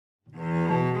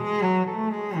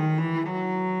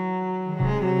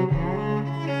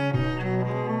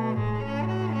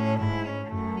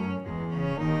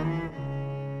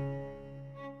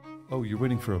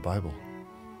waiting for a Bible.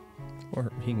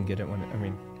 Or he can get it when,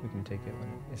 we can take it when,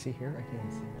 is he here? I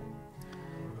can't see him.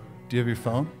 Do you have your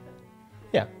phone?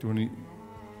 Yeah. Do you want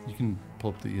to, you can pull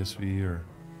up the ESV or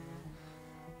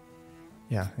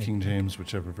King James,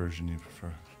 whichever version you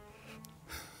prefer.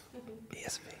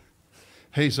 ESV.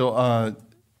 Hey, so,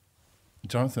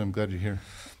 Jonathan, I'm glad you're here.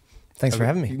 Thanks for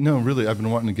having me. No, really, I've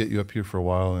been wanting to get you up here for a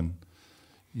while, and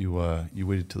you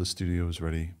waited till the studio was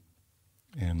ready,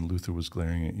 and Luther was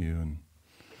glaring at you, and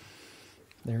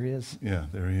there he is. Yeah,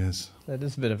 there he is. That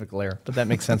is a bit of a glare, but that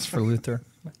makes sense for Luther.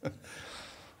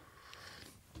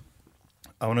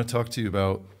 I want to talk to you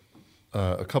about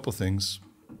a couple things.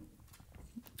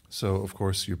 So, of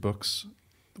course, your books,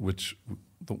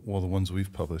 the ones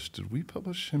we've published. Did we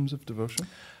publish Hymns of Devotion?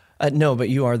 No, but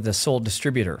you are the sole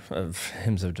distributor of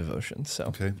Hymns of Devotion. So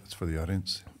okay, that's for the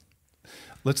audience.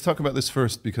 Let's talk about this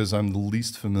first because I'm the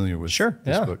least familiar with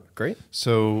this book. Great.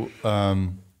 So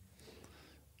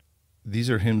these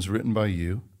are hymns written by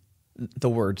you. The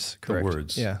words, correct. The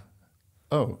words. Yeah.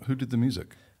 Oh, who did the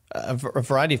music? A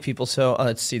variety of people. So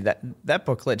let's see, that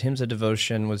booklet, Hymns of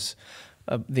Devotion, was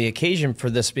the occasion for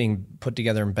this being put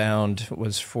together and bound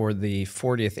was for the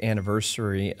 40th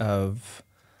anniversary of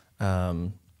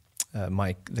the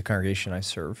congregation I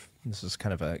serve. This is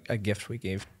kind of a gift we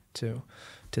gave to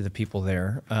the people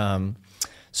there.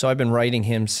 So I've been writing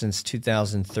hymns since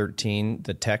 2013,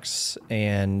 the texts,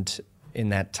 and in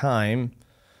that time,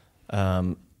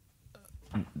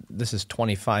 this is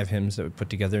 25 hymns that we put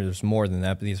together. There's more than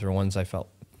that, but these are ones I felt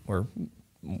were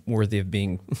worthy of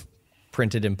being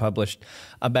printed and published.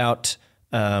 About,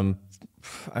 I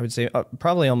would say,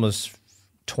 probably almost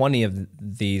 20 of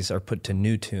these are put to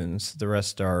new tunes. The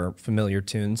rest are familiar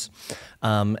tunes.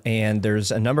 And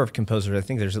there's a number of composers. I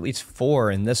think there's at least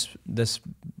 4 in this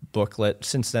booklet.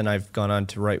 Since then, I've gone on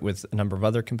to write with a number of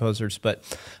other composers, but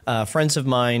friends of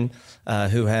mine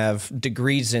who have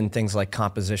degrees in things like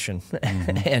composition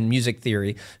and music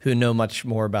theory, who know much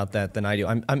more about that than I do.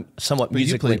 I'm somewhat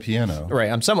musically... You play piano.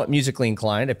 Right. I'm somewhat musically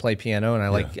inclined. I play piano, and I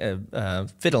like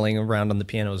fiddling around on the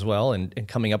piano as well and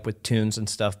coming up with tunes and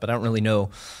stuff, but I don't really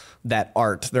know that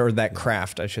art, or that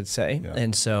craft, I should say. Yeah.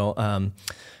 And so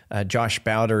Josh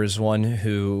Bowder is one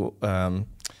who...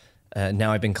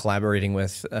 now I've been collaborating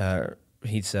with,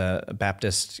 he's a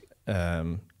Baptist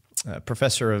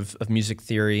professor of music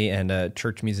theory and a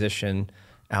church musician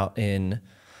out in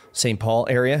St. Paul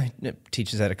area.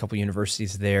 Teaches at a couple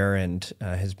universities there and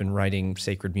has been writing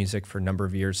sacred music for a number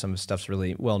of years. Some of his stuff's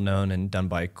really well known and done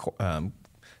by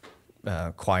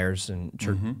choirs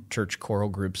and church choral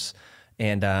groups.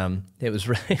 And it was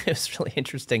really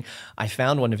interesting. I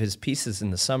found one of his pieces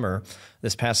in the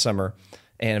this past summer,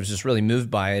 and I was just really moved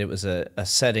by it. It was a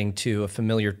setting to a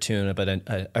familiar tune, but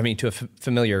to a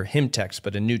familiar hymn text,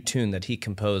 but a new tune that he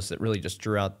composed that really just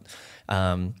drew out.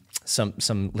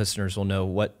 Some listeners will know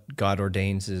what God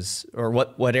ordains is, or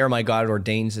whate'er my God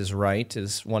ordains is right,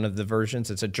 is one of the versions.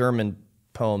 It's a German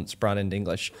poem that's brought into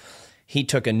English. He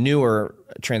took a newer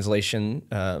translation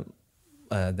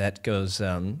that goes,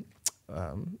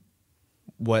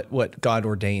 what God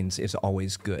ordains is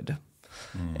always good.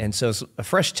 And so it's a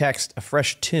fresh text, a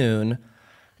fresh tune,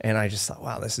 and I just thought,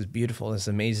 wow, this is beautiful, this is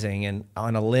amazing. And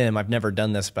on a limb, I've never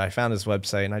done this, but I found his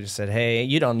website, and I just said, hey,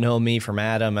 you don't know me from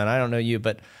Adam, and I don't know you,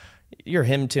 but your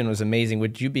hymn tune was amazing.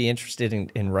 Would you be interested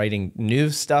in writing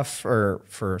new stuff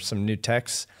for some new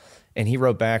texts? And he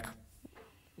wrote back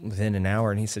within an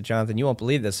hour, and he said, Jonathan, you won't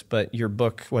believe this, but your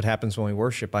book, What Happens When We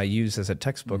Worship, I use as a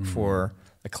textbook for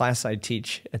a class I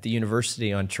teach at the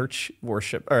university on church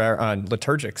worship, or on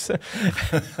liturgics.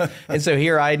 And so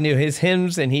here I knew his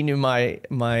hymns, and he knew my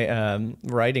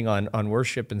writing on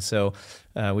worship, and so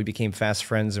we became fast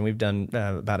friends, and we've done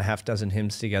about a half dozen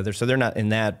hymns together. So they're not in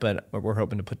that, but we're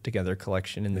hoping to put together a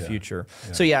collection in the future.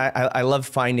 Yeah. So I love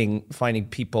finding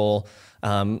people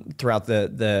throughout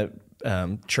the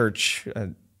church.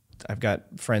 I've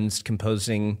got friends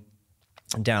composing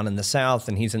down in the South,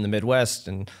 and he's in the Midwest,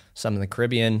 and some in the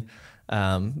Caribbean.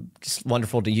 Just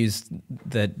wonderful to use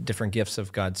the different gifts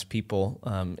of God's people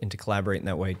and to collaborate in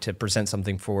that way to present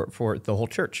something for the whole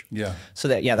church. Yeah. So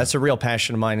that's a real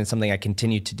passion of mine and something I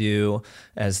continue to do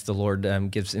as the Lord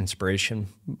gives inspiration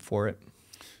for it.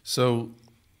 So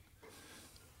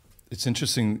it's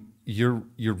interesting. You're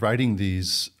writing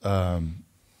these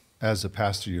as a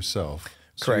pastor yourself.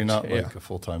 So Correct. You're not like a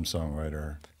full-time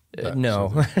songwriter.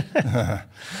 No.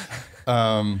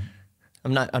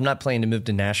 I'm not planning to move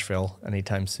to Nashville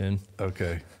anytime soon.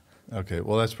 Okay.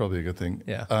 Well, that's probably a good thing.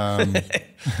 Yeah.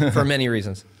 For many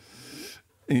reasons.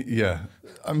 Yeah.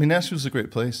 I mean, Nashville's a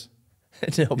great place.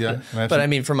 No, but I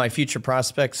mean, for my future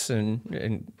prospects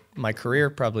and my career,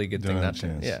 probably a good thing not to.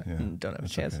 Don't have a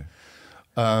chance.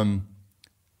 Okay.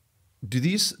 Do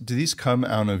these come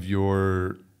out of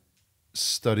your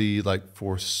study, like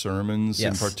for sermons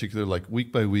in particular, like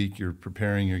week by week, you're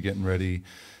preparing, you're getting ready,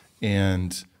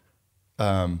 and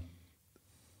in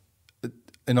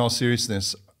all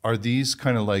seriousness, are these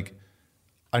kind of like,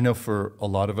 I know for a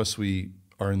lot of us, we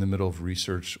are in the middle of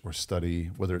research or study,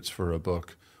 whether it's for a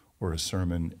book or a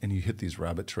sermon, and you hit these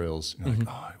rabbit trails. You're like,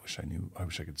 oh, I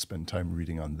wish I could spend time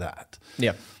reading on that.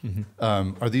 Yeah.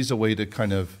 Are these a way to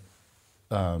kind of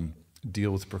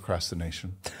deal with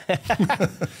procrastination?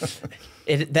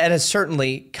 That has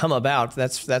certainly come about.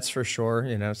 That's for sure.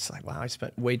 It's like, wow, I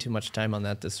spent way too much time on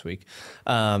that this week.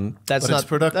 It's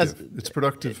productive. It's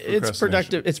productive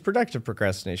procrastination. It's productive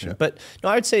procrastination. Yeah. But no,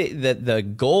 I would say that the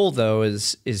goal though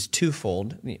is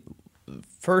twofold.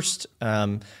 First,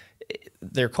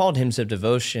 they're called hymns of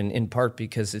devotion in part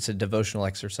because it's a devotional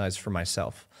exercise for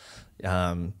myself.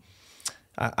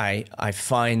 I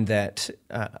find that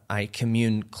I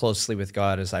commune closely with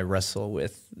God as I wrestle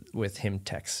with hymn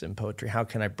texts and poetry. How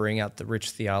can I bring out the rich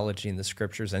theology in the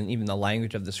scriptures and even the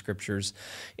language of the scriptures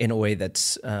in a way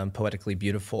that's poetically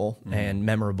beautiful and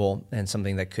memorable and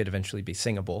something that could eventually be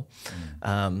singable?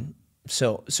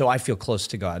 So I feel close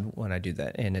to God when I do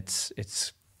that, and it's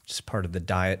just part of the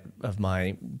diet of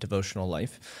my devotional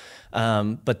life.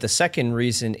 But the second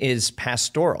reason is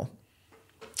pastoral.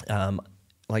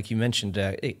 Like you mentioned,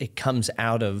 it comes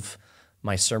out of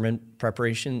my sermon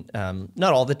preparation.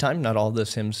 Not all the time, not all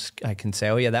those hymns I can say,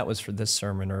 oh yeah, that was for this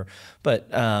sermon. But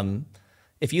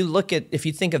if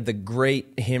you think of the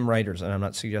great hymn writers, and I'm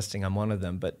not suggesting I'm one of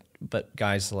them, but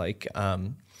guys like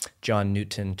John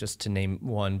Newton, just to name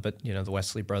one, but the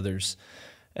Wesley brothers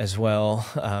as well,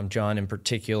 John in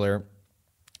particular,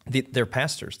 they're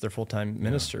pastors, they're full-time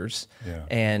ministers. Yeah.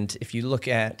 And if you look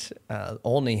at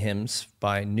Olney hymns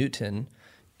by Newton,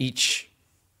 each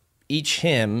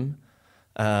hymn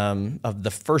of the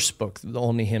first book, the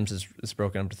Olney hymns is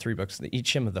broken up to 3 books.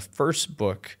 Each hymn of the first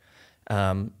book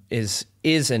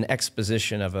is an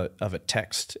exposition of a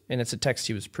text, and it's a text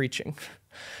he was preaching.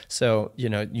 So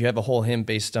you have a whole hymn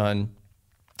based on,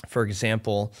 for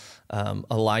example,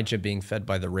 Elijah being fed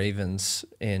by the ravens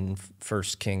in 1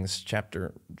 Kings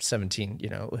chapter 17.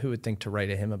 Who would think to write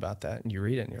a hymn about that? And you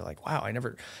read it and you're like, wow,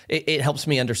 it helps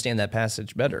me understand that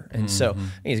passage better. And so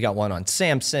he's got one on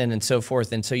Samson and so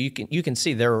forth. And so you can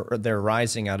see they're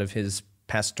rising out of his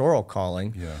pastoral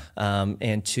calling,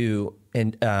 and to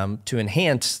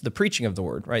enhance the preaching of the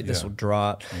word, right? This will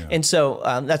draw. Yeah. And so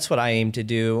that's what I aim to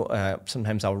do.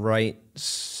 Sometimes I'll write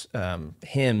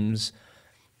hymns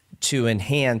to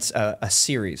enhance a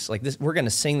series like this. We're going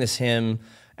to sing this hymn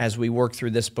as we work through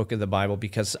this book of the Bible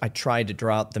because I tried to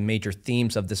draw out the major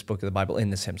themes of this book of the Bible in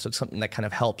this hymn. So it's something that kind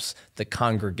of helps the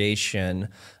congregation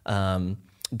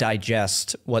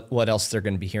digest what else they're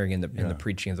going to be hearing in the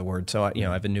preaching of the word. So I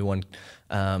have a new one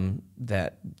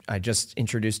that I just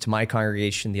introduced to my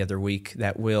congregation the other week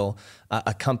that will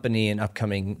accompany an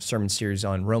upcoming sermon series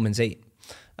on Romans 8.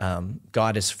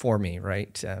 God is for me,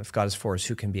 right? If God is for us,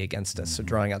 who can be against us? So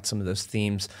drawing out some of those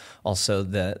themes. Also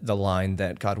the line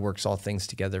that God works all things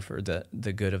together for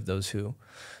the good of those who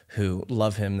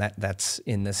love him, that's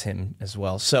in this hymn as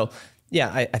well. So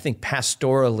yeah, I think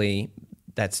pastorally,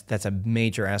 that's a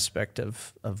major aspect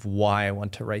of why I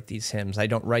want to write these hymns. I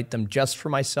don't write them just for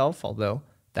myself, although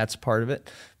that's part of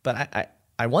it, but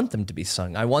I want them to be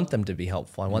sung. I want them to be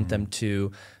helpful. I want them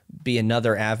to be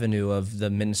another avenue of the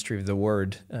ministry of the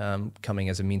word coming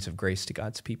as a means of grace to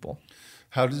God's people.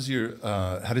 How does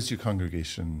your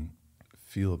congregation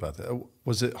feel about that?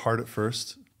 Was it hard at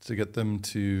first to get them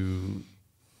to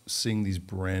sing these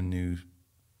brand new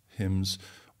hymns,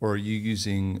 or are you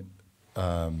using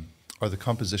are the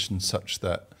compositions such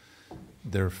that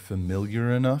they're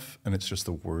familiar enough and it's just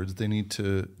the words they need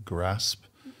to grasp?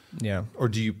 Yeah. Or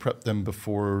do you prep them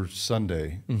before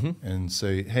Sunday and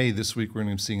say, hey, this week we're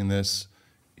going to be singing this.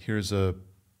 Here's a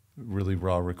really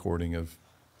raw recording of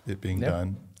it being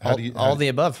done. All the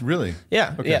above. Really?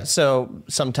 Yeah. Okay. Yeah. So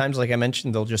sometimes, like I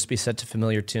mentioned, they'll just be set to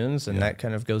familiar tunes and that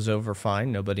kind of goes over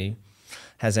fine. Nobody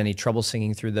has any trouble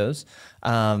singing through those.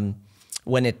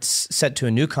 When it's set to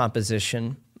a new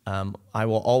composition, I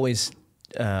will always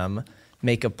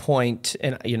make a point,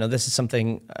 and this is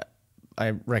something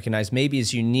I recognize maybe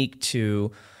is unique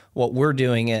to what we're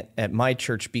doing at my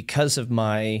church because of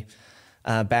my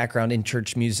background in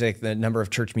church music, the number of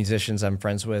church musicians I'm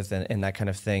friends with, and that kind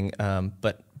of thing.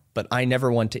 But I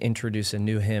never want to introduce a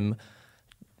new hymn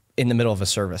in the middle of a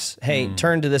service. Hey,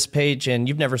 turn to this page, and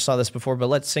you've never saw this before, but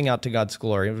let's sing out to God's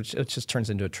glory, which it just turns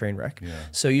into a train wreck. Yeah.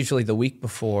 So usually the week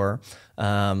before,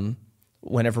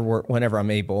 whenever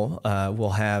I'm able, we'll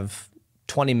have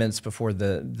 20 minutes before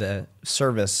the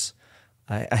service,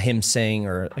 a hymn sing,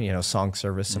 or song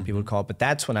service, some people would call it. But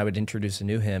that's when I would introduce a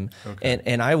new hymn,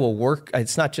 and I will work.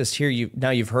 It's not just here.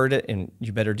 You've heard it, and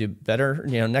you better do better.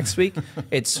 Next week,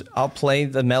 I'll play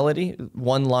the melody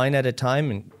one line at a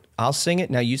time, and I'll sing it.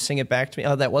 Now you sing it back to me.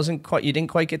 Oh, that wasn't quite. You didn't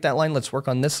quite get that line. Let's work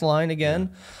on this line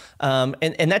again. Yeah.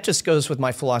 And that just goes with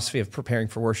my philosophy of preparing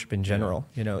for worship in general.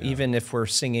 Even if we're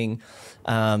singing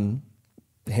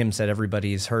hymns that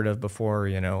everybody's heard of before,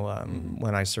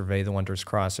 When I Survey the Wondrous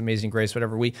Cross, Amazing Grace,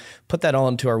 whatever, we put that all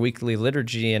into our weekly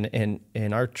liturgy, and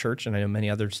in our church, and I know many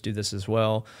others do this as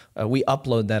well, we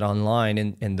upload that online,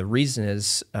 and the reason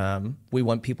is we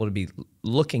want people to be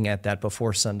looking at that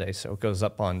before Sunday, so it goes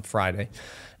up on Friday.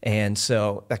 And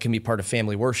so that can be part of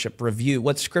family worship. Review,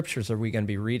 what scriptures are we going to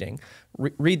be reading?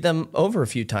 Read them over a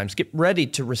few times. Get ready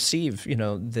to receive,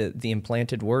 the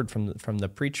implanted word from the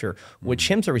preacher. Which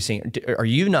hymns are we singing? Are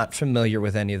you not familiar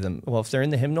with any of them? Well, if they're in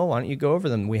the hymnal, why don't you go over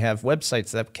them? We have websites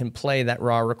that can play that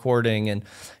raw recording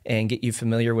and get you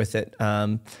familiar with it.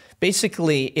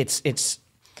 Basically, it's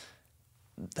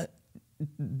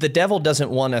the devil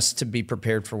doesn't want us to be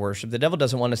prepared for worship. The devil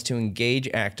doesn't want us to engage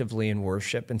actively in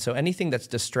worship. And so anything that's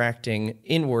distracting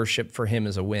in worship for him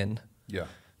is a win. Yeah.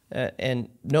 And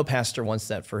no pastor wants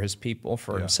that for his people,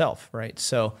 for himself, right?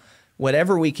 So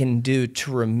whatever we can do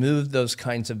to remove those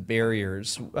kinds of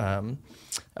barriers,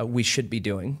 we should be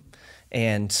doing.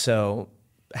 And so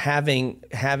having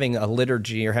a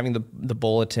liturgy, or having the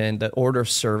bulletin, the order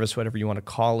of service, whatever you want to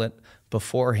call it,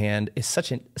 beforehand is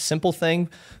such a simple thing,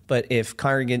 but if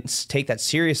congregants take that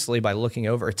seriously by looking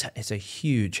over, it's a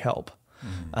huge help.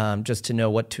 Just to know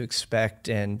what to expect,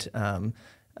 and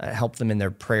help them in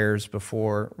their prayers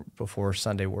before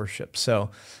Sunday worship.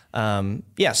 So,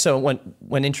 so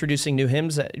when introducing new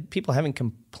hymns, people haven't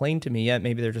complained to me yet.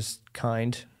 Maybe they're just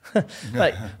kind.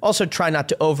 But also try not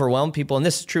to overwhelm people, and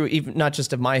this is true even not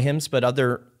just of my hymns, but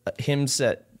other hymns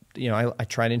that I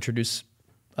try to introduce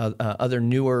other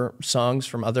newer songs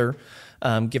from other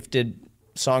gifted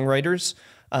songwriters.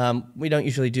 We don't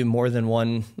usually do more than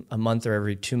one a month or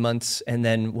every 2 months, and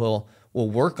then we'll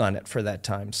work on it for that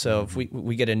time. So if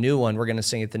we get a new one, we're going to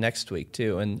sing it the next week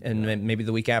too, and maybe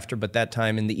the week after, but that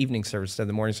time in the evening service instead of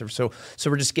the morning service. So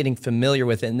we're just getting familiar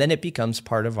with it, and then it becomes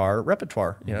part of our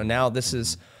repertoire. Now this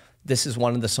is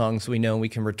one of the songs we know we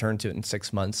can return to it in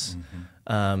 6 months.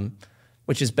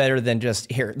 Which is better than just,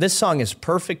 here, this song is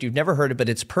perfect, you've never heard it, but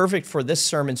it's perfect for this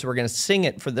sermon, so we're going to sing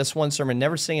it for this one sermon,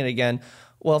 never sing it again.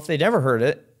 Well, if they never heard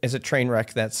it, it's a train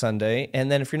wreck that Sunday,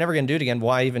 and then if you're never going to do it again,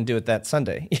 why even do it that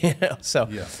Sunday?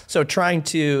 So trying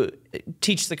to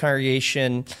teach the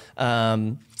congregation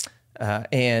and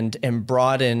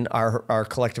broaden our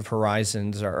collective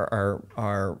horizons,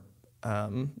 our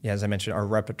as I mentioned, our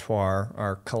repertoire,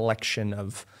 our collection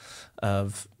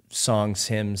of songs,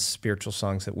 hymns, spiritual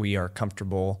songs that we are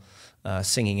comfortable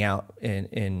singing out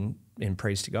in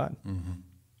praise to God.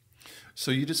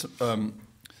 So you just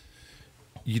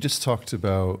talked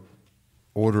about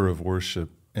order of worship,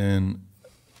 and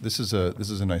this is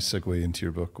a nice segue into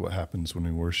your book, What Happens When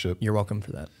We Worship. You're welcome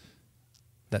for that.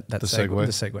 That the segue?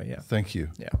 The segue, yeah. Thank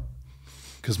you. Yeah.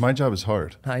 Because my job is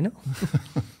hard. I know.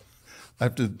 I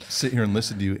have to sit here and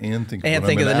listen to you and think of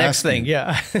the next thing.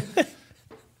 Yeah.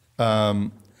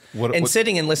 What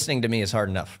sitting and listening to me is hard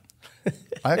enough.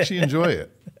 I actually enjoy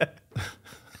it.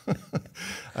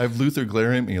 I have Luther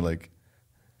glaring at me like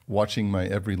watching my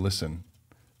every listen,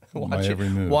 my every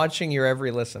move. Watching your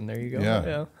every listen. There you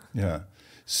go. Yeah.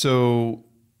 So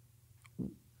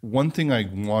one thing I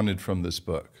wanted from this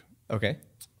book,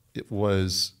 it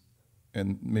was,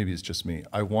 and maybe it's just me,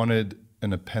 I wanted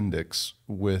an appendix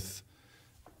with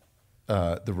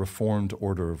the Reformed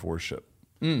order of worship.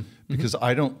 Because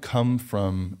I don't come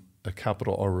from a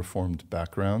capital R Reformed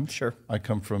background. Sure. I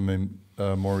come from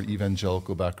a more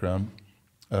evangelical background,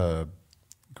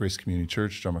 Grace Community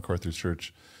Church, John MacArthur's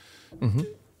church.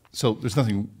 So there's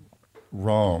nothing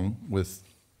wrong with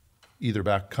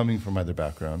coming from either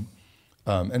background.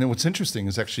 And then what's interesting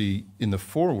is actually in the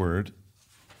foreword,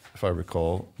 if I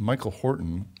recall, Michael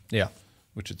Horton,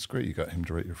 which it's great you got him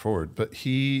to write your foreword, but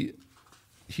he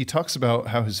talks about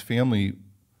how his family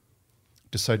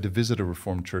decided to visit a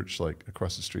Reformed church like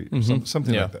across the street, or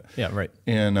something like that. Yeah, right.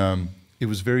 And it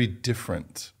was very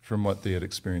different from what they had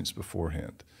experienced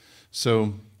beforehand.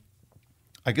 So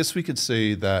I guess we could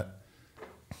say that,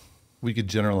 we could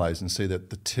generalize and say that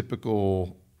the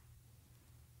typical,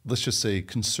 let's just say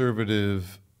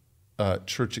conservative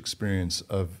church experience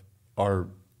of our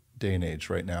day and age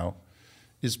right now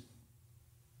is,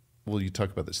 well, you talk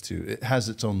about this too, it has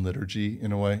its own liturgy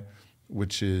in a way,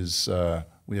 which is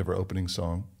we have our opening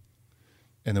song,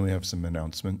 and then we have some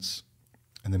announcements,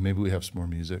 and then maybe we have some more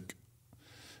music,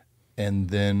 and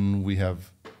then we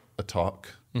have a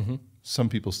talk. Mm-hmm. Some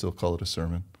people still call it a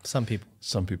sermon. Some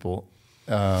people.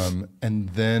 And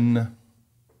then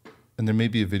there may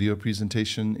be a video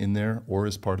presentation in there or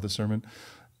as part of the sermon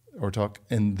or talk.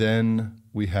 And then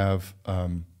we have a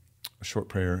short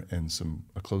prayer and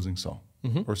a closing song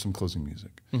or some closing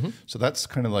music. Mm-hmm. So that's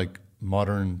kind of like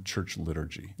modern church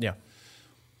liturgy. Yeah.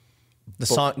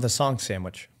 The song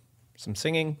sandwich. Some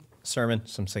singing, sermon,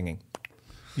 some singing.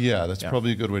 Yeah, that's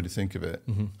probably a good way to think of it.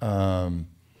 Mm-hmm.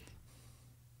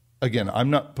 Again, I'm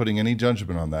not putting any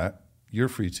judgment on that. You're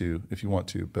free to if you want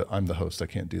to, but I'm the host. I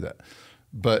can't do that.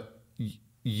 But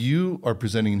you are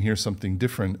presenting in here something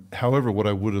different. However, what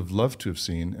I would have loved to have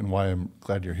seen, and why I'm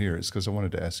glad you're here, is because I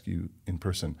wanted to ask you in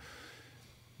person.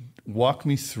 Walk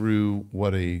me through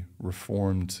what a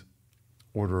Reformed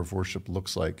order of worship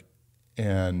looks like,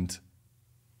 and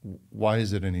why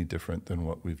is it any different than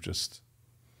what we've just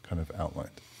kind of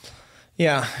outlined?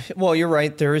 Yeah, well, you're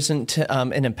right. There isn't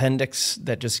an appendix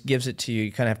that just gives it to you.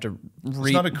 You kind of have to read.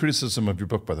 It's not a criticism of your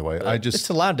book, by the way. It's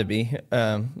allowed to be.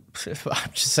 I'm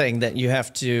just saying that you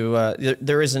have to.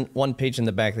 There isn't one page in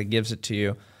the back that gives it to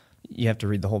you. You have to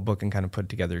read the whole book and kind of put it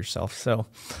together yourself. So,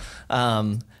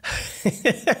 you're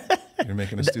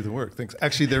making us do the work. Thanks.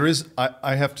 Actually, there is.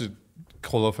 I have to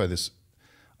qualify this.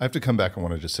 I have to come back on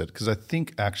what I just said, because I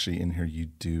think actually in here you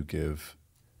do give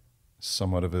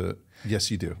somewhat of a.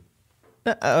 Yes, you do.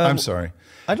 I'm sorry.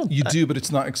 You do, but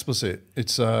it's not explicit.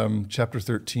 It's chapter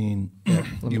 13.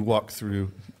 You walk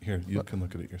through here. You can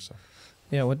look at it yourself.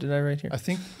 Yeah, what did I write here? I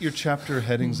think your chapter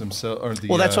headings themselves are the.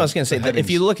 Well, that's what I was going to say. If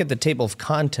you look at the table of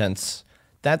contents,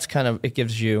 that's kind of, it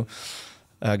gives you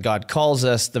God calls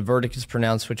us, the verdict is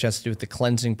pronounced, which has to do with the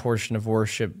cleansing portion of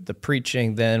worship, the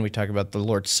preaching. Then we talk about the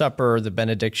Lord's Supper, the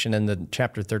benediction, and the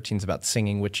chapter 13 is about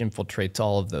singing, which infiltrates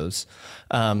all of those.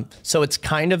 So it's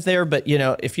kind of there, but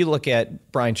if you look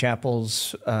at Brian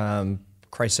Chappell's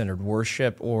Christ-centered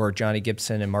worship or Johnny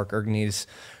Gibson and Mark Ergney's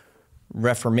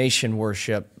Reformation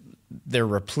worship, they're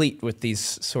replete with these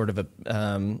sort of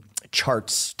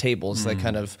charts, tables that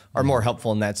kind of are more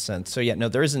helpful in that sense. So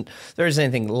there isn't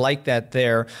anything like that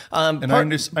there. And I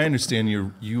understand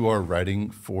you are writing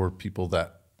for people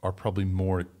that are probably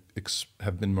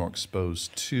have been more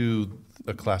exposed to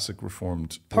a classic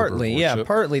Reformed partly, order of worship.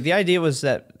 Partly. The idea was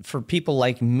that for people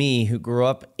like me who grew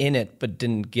up in it but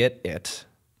didn't get it,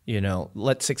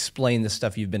 let's explain the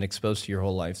stuff you've been exposed to your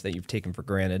whole life that you've taken for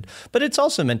granted. But it's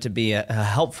also meant to be a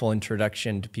helpful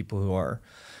introduction to people who are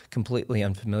completely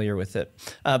unfamiliar with it.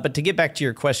 But to get back to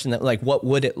your question, that what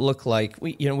would it look like?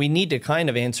 We need to kind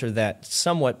of answer that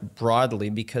somewhat broadly,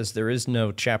 because there is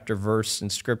no chapter verse in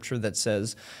Scripture that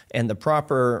says, and the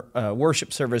proper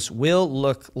worship service will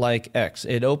look like X.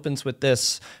 It opens with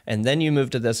this, and then you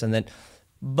move to this, and then.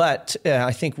 But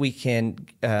I think we can.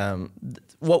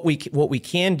 What we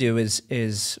can do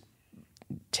is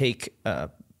take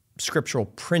scriptural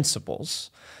principles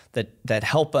that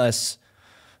help us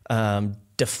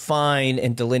define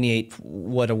and delineate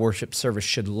what a worship service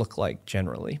should look like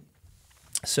generally.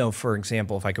 So, for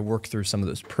example, if I could work through some of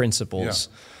those principles,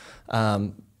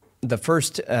 the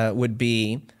first would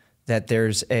be that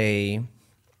there's a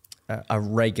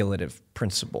regulative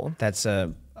principle. That's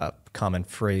a common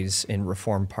phrase in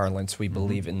Reformed parlance. We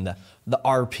believe in the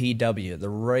RPW, the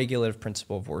regulative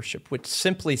principle of worship, which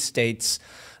simply states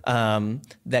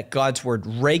that God's word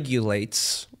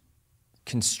regulates,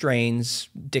 constrains,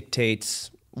 dictates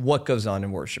what goes on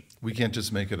in worship. We can't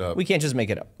just make it up.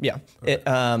 Yeah. Okay.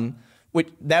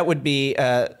 That would be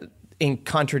in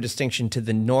contradistinction to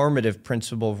the normative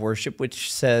principle of worship,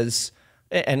 which says,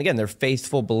 and again, they're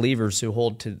faithful believers who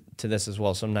hold to this as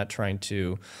well, so I'm not trying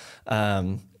to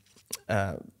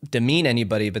demean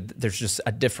anybody, but there's just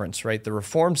a difference, right? The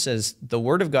Reform says the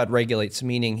Word of God regulates,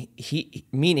 meaning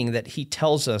that He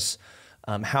tells us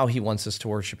how He wants us to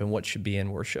worship and what should be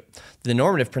in worship. The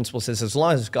normative principle says as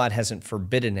long as God hasn't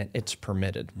forbidden it, it's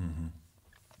permitted.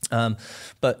 Mm-hmm.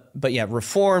 But yeah,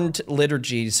 Reformed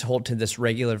liturgies hold to this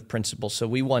regulative principle. So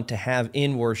we want to have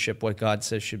in worship what God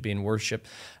says should be in worship.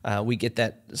 We get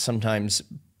that sometimes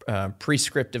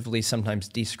prescriptively, sometimes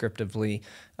descriptively.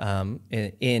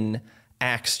 In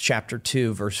Acts chapter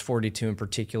 2, verse 42 in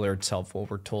particular, it's helpful.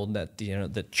 We're told that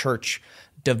the church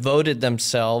devoted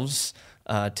themselves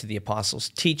to the apostles'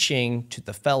 teaching, to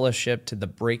the fellowship, to the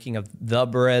breaking of the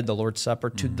bread, the Lord's Supper,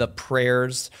 to the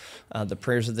prayers of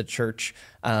the church.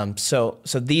 So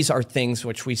these are things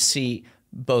which we see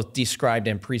both described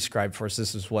and prescribed for us.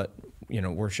 This is what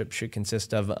worship should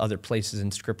consist of. Other places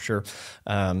in Scripture,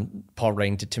 Paul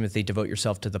writing to Timothy, devote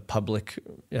yourself to the public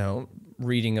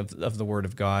reading of the Word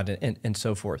of God and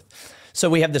so forth. So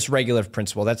we have this regulative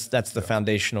principle. That's the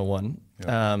foundational one,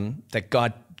 that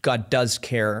God does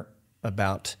care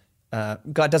about.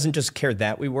 God doesn't just care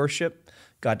that we worship.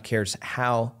 God cares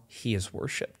how he is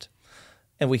worshiped.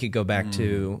 And we could go back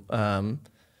to,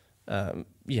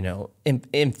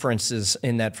 inferences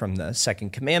in that from the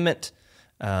second commandment,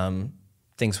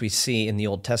 things we see in the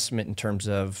Old Testament in terms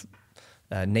of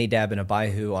Nadab and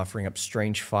Abihu offering up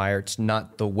strange fire. It's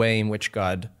not the way in which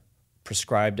God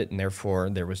prescribed it, and therefore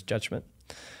there was judgment.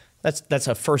 That's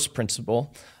a first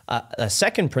principle. A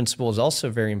second principle is also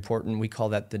very important. We call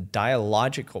that the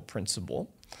dialogical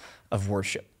principle of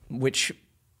worship, which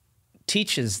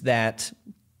teaches that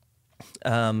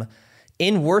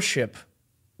in worship,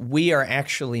 we are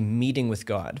actually meeting with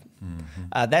God.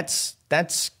 Mm-hmm.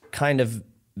 That's kind of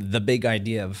the big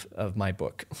idea of my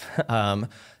book.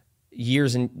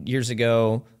 Years and years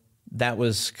ago, that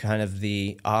was kind of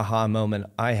the aha moment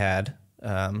I had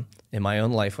in my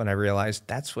own life when I realized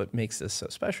that's what makes this so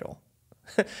special.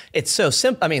 It's so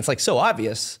simple. I mean, it's like so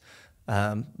obvious,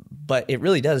 but it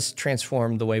really does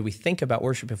transform the way we think about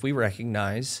worship if we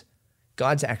recognize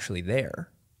God's actually there.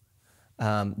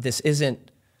 This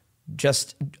isn't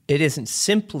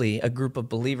simply a group of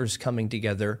believers coming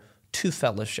together to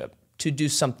fellowship, to do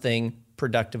something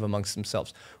productive amongst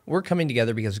themselves. We're coming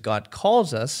together because God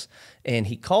calls us, and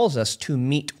he calls us to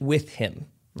meet with him,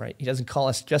 right? He doesn't call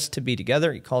us just to be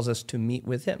together. He calls us to meet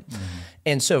with him. Mm-hmm.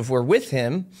 And so if we're with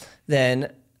him,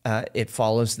 then it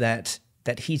follows that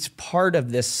he's part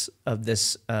of this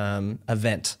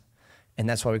event. And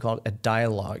that's why we call it a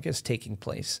dialogue is taking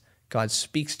place. God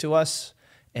speaks to us,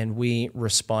 and we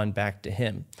respond back to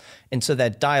him. And so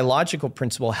that dialogical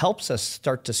principle helps us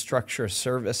start to structure a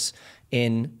service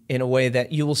in a way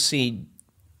that you will see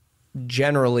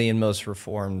generally in most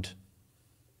Reformed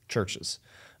churches.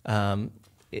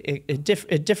 It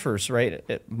differs,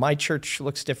 right? My church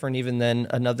looks different even than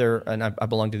another, and I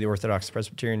belong to the Orthodox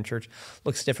Presbyterian Church,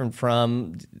 looks different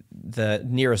from the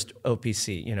nearest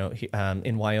OPC,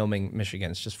 in Wyoming,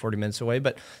 Michigan. It's just 40 minutes away,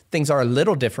 but things are a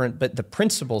little different, but the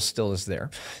principle still is there.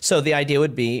 So the idea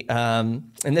would be,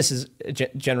 and this is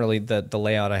generally the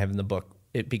layout I have in the book,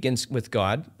 it begins with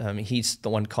God. He's the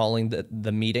one calling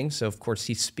the meeting, so of course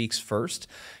he speaks first.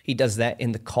 He does that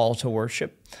in the call to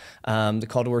worship. The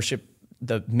call to worship,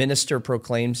 the minister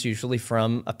proclaims usually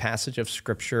from a passage of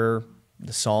Scripture,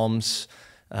 the Psalms,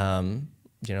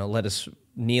 let us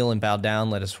kneel and bow down,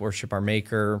 let us worship our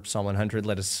Maker, Psalm 100,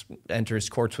 let us enter his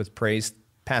courts with praise,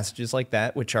 passages like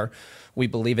that, which are, we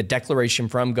believe, a declaration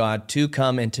from God to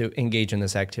come and to engage in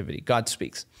this activity. God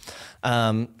speaks.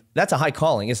 That's a high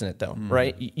calling, isn't it, though,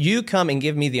 right? You come and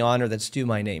give me the honor that's due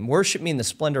my name. Worship me in the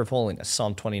splendor of holiness,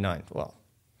 Psalm 29. Well,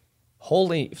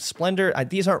 holy splendor,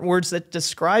 these aren't words that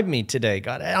describe me today,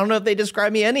 God. I don't know if they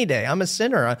describe me any day. I'm a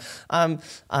sinner. I'm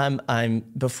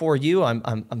before you.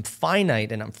 I'm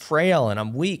finite and I'm frail and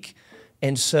I'm weak.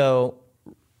 And so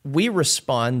we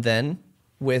respond then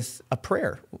with a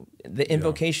prayer, the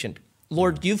invocation. Yeah.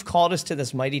 Lord, you've called us to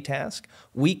this mighty task.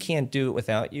 We can't do it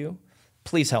without you.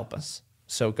 Please help us.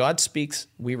 So God speaks,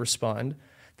 we respond.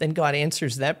 Then God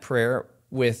answers that prayer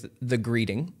with the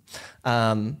greeting.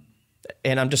 And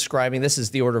I'm describing, this is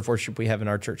the order of worship we have in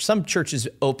our church. Some churches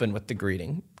open with the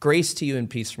greeting. Grace to you and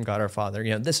peace from God our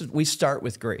Father. We start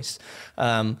with grace.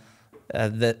 The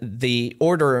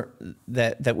order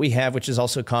that we have, which is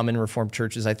also common in Reformed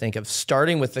churches, I think, of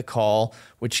starting with the call,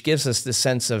 which gives us the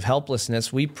sense of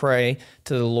helplessness. We pray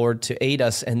to the Lord to aid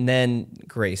us, and then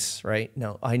grace, right?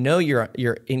 No, I know you're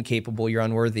incapable, you're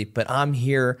unworthy, but I'm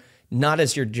here not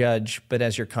as your judge, but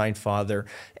as your kind Father.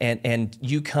 And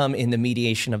you come in the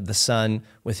mediation of the Son,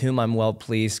 with whom I'm well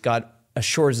pleased. God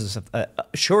assures us of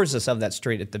that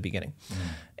straight at the beginning.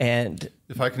 And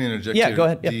if I can interject, yeah, go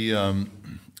ahead.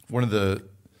 One of the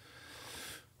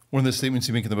statements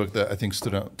you make in the book that I think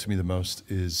stood out to me the most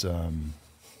is, I'm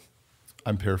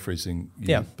paraphrasing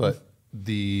you, but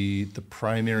the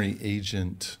primary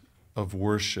agent of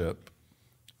worship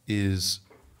is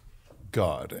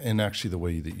God. And actually the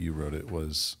way that you wrote it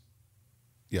was,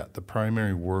 the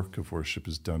primary work of worship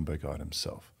is done by God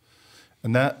himself.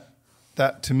 And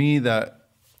that to me, that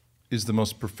is the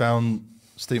most profound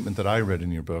statement that I read in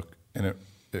your book. And it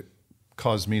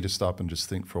caused me to stop and just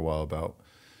think for a while about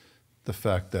the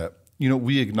fact that,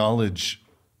 we acknowledge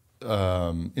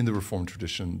in the Reformed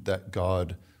tradition that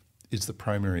God is the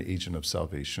primary agent of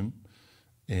salvation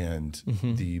and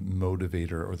the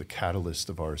motivator or the catalyst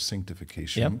of our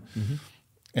sanctification. Yep. Mm-hmm.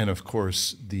 And of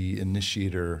course, the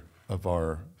initiator of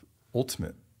our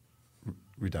ultimate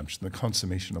redemption, the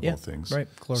consummation of all things. Right.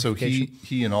 So he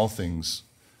in all things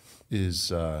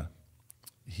is,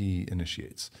 he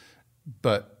initiates.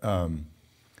 But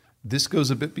this goes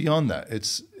a bit beyond that.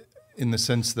 It's in the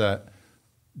sense that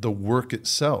the work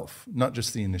itself, not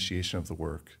just the initiation of the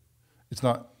work, it's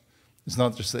not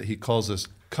just that he calls us,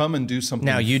 come and do something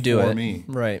now you do for it. me.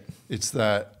 Right. It's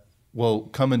that, well,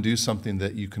 come and do something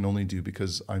that you can only do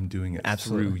because I'm doing it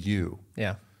through you.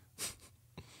 Yeah.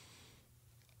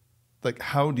 Like,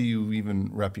 how do you even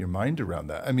wrap your mind around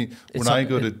that? I mean, when I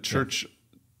go to church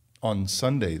on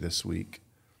Sunday this week,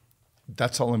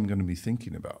 that's all I'm going to be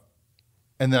thinking about.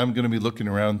 And then I'm going to be looking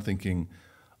around thinking,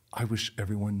 I wish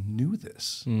everyone knew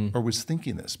this or was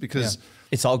thinking this, because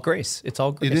it's all grace. It's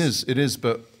all grace. It is.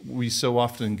 But we so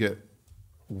often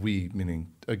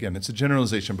meaning, again, it's a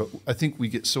generalization, but I think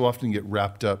we so often get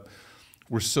wrapped up.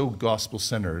 We're so gospel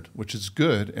centered, which is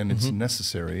good and it's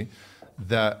necessary,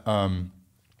 that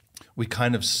we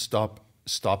kind of stop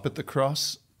at the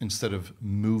cross instead of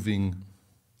moving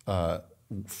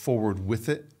forward with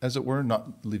it, as it were,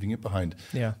 not leaving it behind.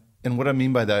 Yeah. And what I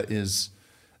mean by that is,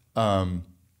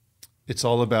 it's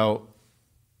all about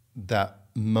that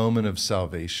moment of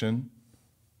salvation,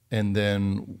 and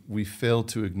then we fail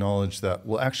to acknowledge that,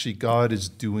 well, actually, God is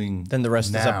doing. Then the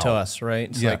rest now. is up to us, right?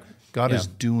 It's like, God is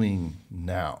doing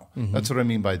now. That's what I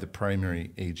mean by the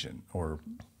primary agent or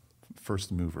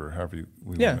first mover, however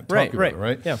we want to talk about it,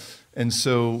 right? Yeah. And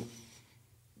so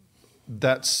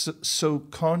that's so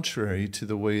contrary to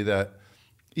the way that,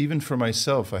 even for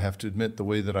myself, I have to admit, the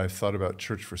way that I've thought about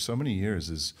church for so many years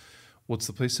is, well, it's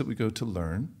the place that we go to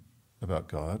learn about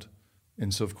God.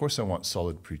 And so, of course, I want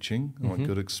solid preaching. I want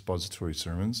good expository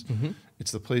sermons.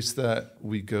 It's the place that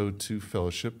we go to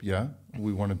fellowship. Yeah,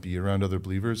 we want to be around other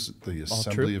believers, the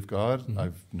assembly of God.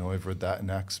 I've read that in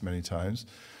Acts many times.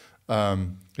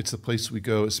 It's the place we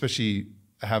go, especially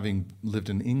having lived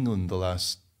in England the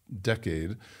last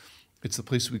decade. It's the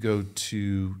place we go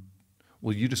to,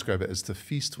 well, you describe it as to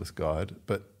feast with God,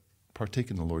 but partake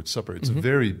in the Lord's Supper. It's a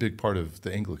very big part of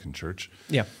the Anglican Church.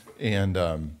 Yeah.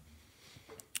 And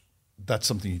that's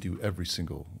something you do every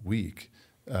single week,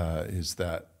 is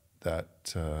that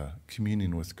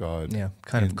communion with God. Yeah,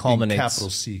 kind of culminates. In capital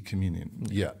C communion,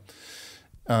 yeah.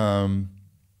 And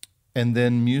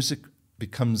then music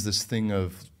becomes this thing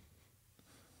of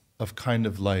kind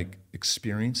of like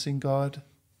experiencing God.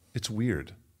 It's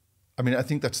weird. I mean, I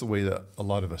think that's the way that a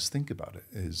lot of us think about it,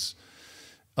 is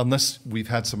unless we've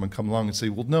had someone come along and say,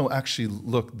 well, no, actually,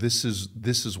 look, this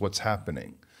is what's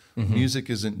happening. Music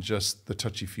isn't just the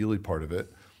touchy-feely part of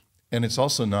it, and it's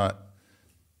also not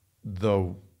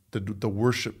the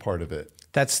worship part of it.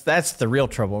 That's the real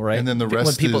trouble, right? And then the rest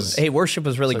when people, is, hey, worship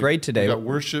was really great today. We got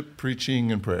worship,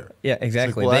 preaching, and prayer. Yeah,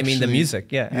 exactly. Like, well, they mean the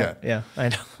music. Yeah, I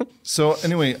know. So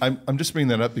anyway, I'm just bringing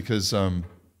that up because the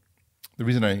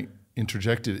reason I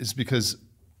interjected is because,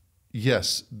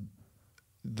 yes,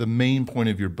 the main point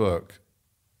of your book,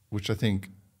 which I think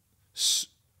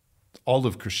all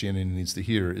of Christianity needs to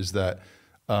hear, is that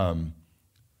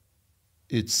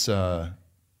it's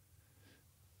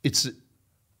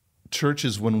church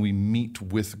is when we meet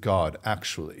with God,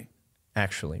 really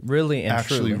and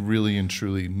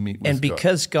truly meet with God. And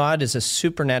because God is a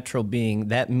supernatural being,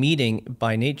 that meeting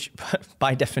by nature,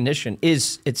 by definition,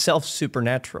 is itself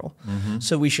supernatural.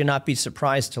 So we should not be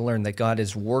surprised to learn that God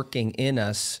is working in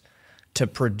us to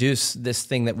produce this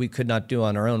thing that we could not do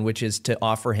on our own, which is to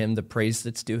offer him the praise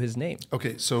that's due his name.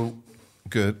 Okay, so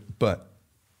good, but...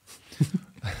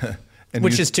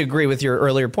 Which is to agree with your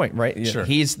earlier point, right? Sure.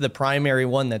 He's the primary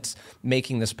one that's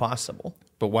making this possible.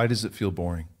 But why does it feel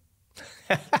boring?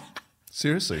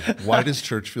 Seriously, why does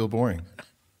church feel boring?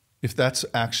 If that's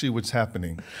actually what's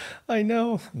happening. I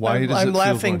know. Why does it I'm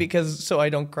laughing feel boring? because so I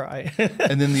don't cry.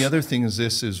 And then the other thing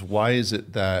is why is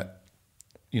it that,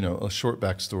 a short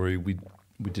backstory, we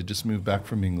did just move back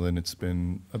from England. It's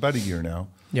been about a year now.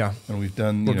 Yeah. And we've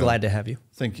done, We're glad to have you.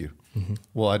 Thank you.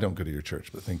 Well, I don't go to your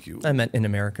church, but thank you. I meant in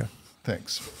America.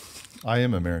 Thanks. I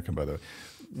am American, by the way.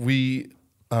 We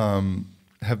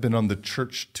have been on the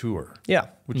church tour. Yeah.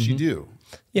 Which you do.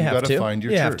 You have got to find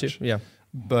your church. church. Have to, yeah.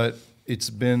 But it's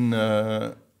been,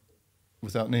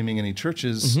 without naming any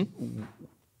churches,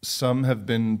 some have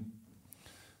been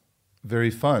very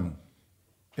fun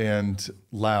and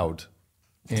loud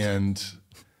and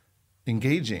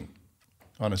engaging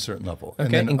on a certain level.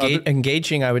 Okay, and then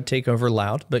engaging I would take over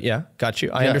loud, but yeah, got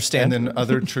you. I understand. And then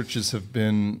other churches have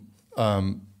been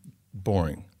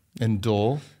boring and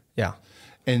dull. Yeah.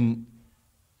 And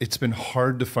it's been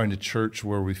hard to find a church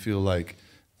where we feel like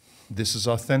this is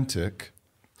authentic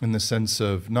in the sense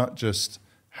of not just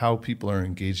how people are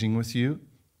engaging with you,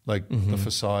 like the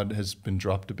facade has been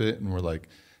dropped a bit and we're like,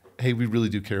 hey, we really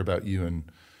do care about you and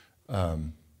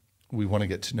we want to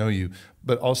get to know you,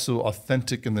 but also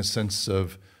authentic in the sense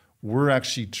of we're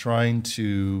actually trying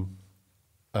to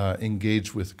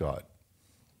engage with God.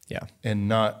 Yeah. And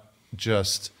not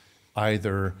just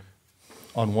either,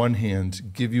 on one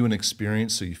hand, give you an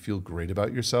experience so you feel great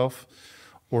about yourself,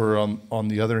 or on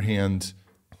the other hand,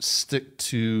 stick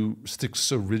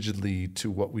so rigidly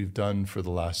to what we've done for the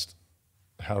last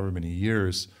however many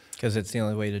years. Because it's the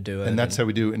only way to do it. And that's how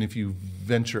we do it. And if you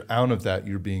venture out of that,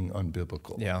 you're being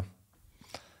unbiblical. Yeah.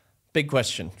 Big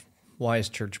question. Why is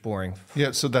church boring?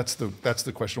 Yeah, so that's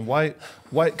the question. Why?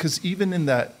 Because even in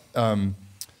that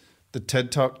the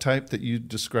TED Talk type that you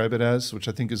describe it as, which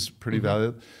I think is pretty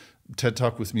valuable, TED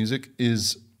Talk with music,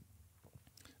 is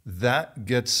that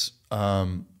gets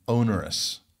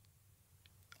onerous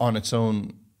on its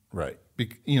own right.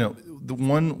 The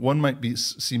one might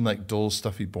seem like dull,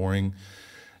 stuffy, boring.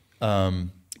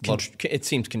 It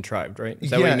seems contrived, right? Is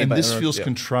that yeah, what you mean and by this onerous? feels Yeah.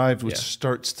 contrived, which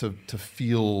starts to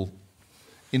feel,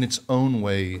 in its own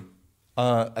way,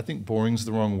 I think boring's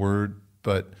the wrong word,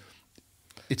 but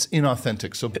it's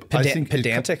inauthentic. So I think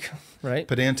pedantic, right?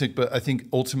 Pedantic, but I think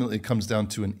ultimately it comes down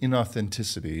to an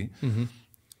inauthenticity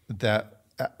that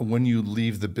when you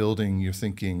leave the building, you're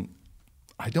thinking,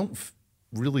 I don't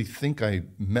really think I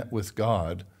met with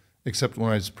God, except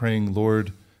when I was praying,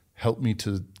 Lord, help me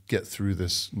to get through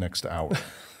this next hour.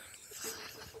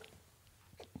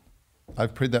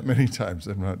 I've prayed that many times.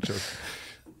 I'm not joking.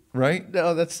 Right?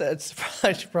 No, that's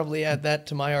I should probably add that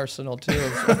to my arsenal too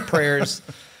of prayers.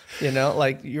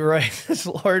 Like you're right.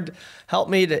 Lord, help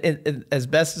me to, as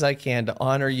best as I can, to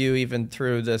honor you even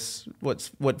through this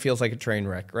what feels like a train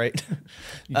wreck, right?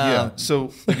 Yeah.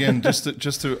 So again, just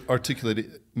to articulate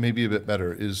it maybe a bit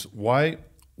better, is why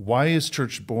is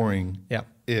church boring? Yeah.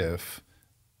 If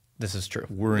this is true,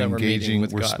 we're engaging,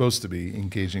 we're supposed to be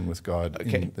engaging with God.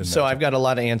 Okay. So I've got a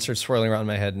lot of answers swirling around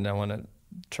my head, and I want to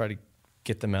try to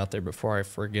get them out there before I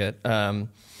forget.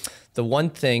 The one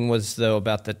thing was, though,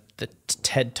 about the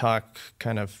TED Talk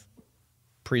kind of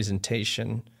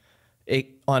presentation. It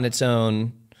on its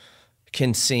own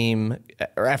can seem,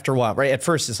 or after a while, right? At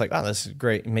first, it's like, oh, this is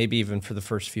great. Maybe even for the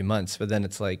first few months, but then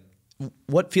it's like,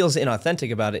 what feels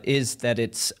inauthentic about it is that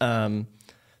it's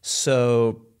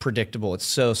so predictable. It's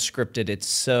so scripted. It's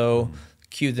so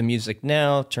cue the music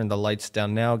now, turn the lights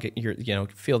down now, get your,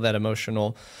 feel that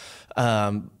emotional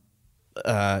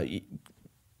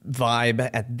vibe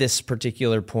at this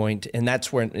particular point, and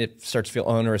that's when it starts to feel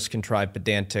onerous, contrived,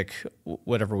 pedantic,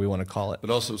 whatever we want to call it.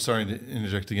 But also, sorry to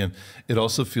interject again, it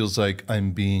also feels like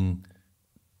I'm being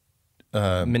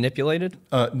manipulated?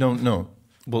 No.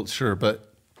 Well, sure,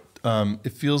 but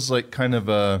it feels like kind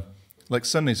of like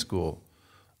Sunday school.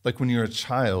 Like when you're a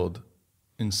child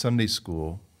in Sunday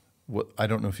school, I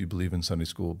don't know if you believe in Sunday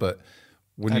school, but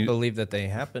when I believe that they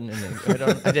happen, and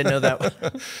I didn't know that.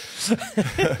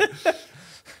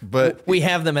 But we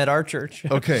have them at our church.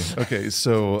 Okay.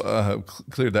 So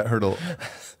cleared that hurdle.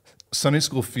 Sunday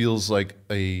school feels like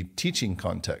a teaching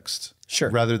context, sure,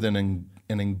 rather than an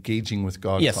engaging with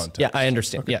God context. Yeah, I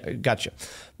understand. Okay. Yeah, gotcha.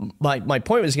 My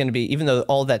point was going to be, even though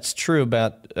all that's true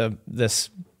about this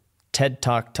TED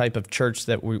Talk type of church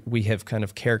that we have kind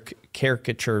of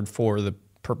caricatured for the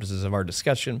purposes of our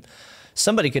discussion,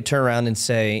 somebody could turn around and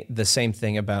say the same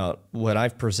thing about what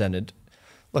I've presented.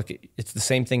 Look, it's the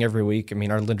same thing every week. I mean,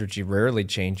 our liturgy rarely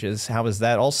changes. How is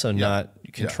that also not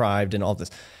contrived and all this?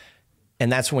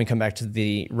 And that's when we come back to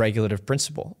the regulative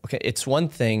principle. Okay, it's one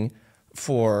thing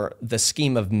for the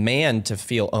scheme of man to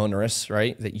feel onerous,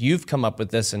 right? That you've come up with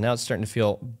this and now it's starting to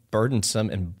feel burdensome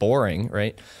and boring,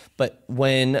 right? But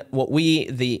when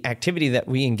the activity that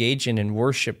we engage in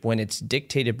worship, when it's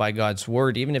dictated by God's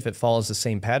word, even if it follows the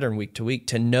same pattern week to week,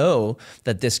 to know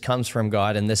that this comes from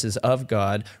God and this is of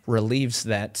God relieves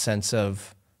that sense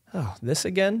of, oh, this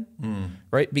again,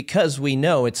 right? Because we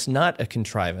know it's not a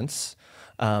contrivance.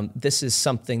 This is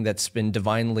something that's been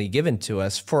divinely given to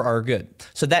us for our good.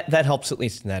 So that helps, at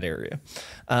least in that area.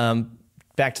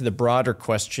 Back to the broader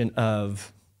question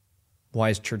of why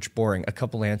is church boring? A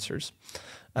couple answers.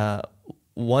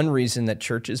 One reason that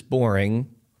church is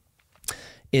boring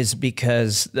is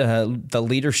because the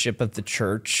leadership of the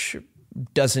church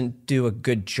doesn't do a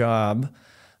good job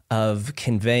of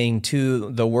conveying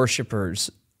to the worshipers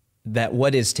that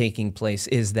what is taking place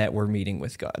is that we're meeting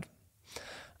with God.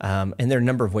 And there are a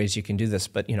number of ways you can do this,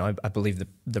 but I believe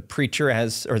the preacher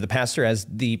or the pastor as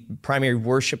the primary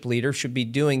worship leader should be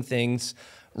doing things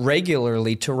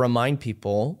regularly to remind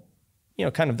people,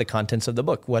 kind of the contents of the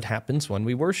book, what happens when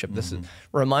we worship. This is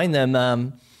remind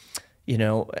them, you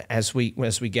know, as we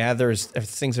gather, as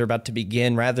things are about to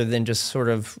begin, rather than just sort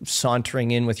of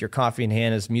sauntering in with your coffee in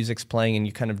hand as music's playing and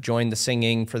you kind of join the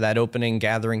singing for that opening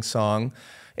gathering song,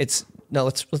 let's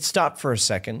stop for a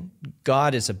second.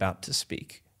 God is about to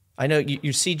speak. I know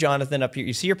you see Jonathan up here,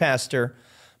 you see your pastor,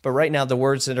 but right now the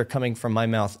words that are coming from my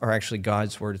mouth are actually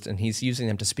God's words, and he's using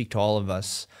them to speak to all of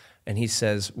us. And he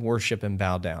says, worship and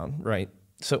bow down, right?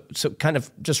 So kind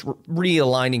of just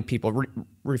realigning people,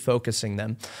 refocusing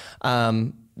them.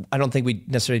 I don't think we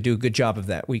necessarily do a good job of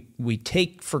that. We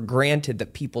take for granted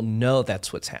that people know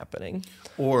that's what's happening.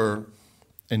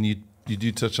 And you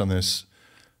do touch on this,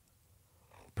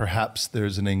 perhaps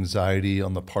there's an anxiety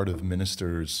on the part of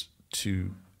ministers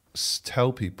to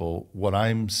tell people what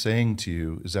I'm saying to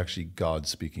you is actually God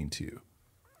speaking to you.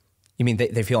 You mean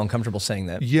they feel uncomfortable saying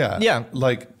that? Yeah. Yeah.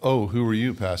 Like, oh, who are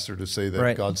you, pastor, to say that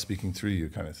right. God's speaking through you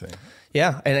kind of thing.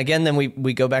 Yeah. And again, then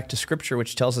we go back to Scripture,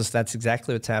 which tells us that's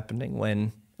exactly what's happening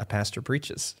when a pastor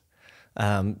preaches.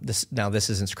 This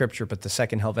isn't Scripture, but the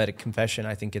Second Helvetic Confession,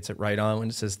 I think, gets it right on when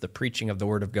it says the preaching of the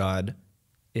Word of God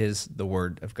is the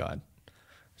Word of God.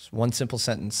 It's one simple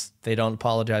sentence. They don't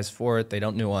apologize for it. They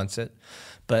don't nuance it.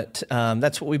 But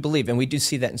that's what we believe, and we do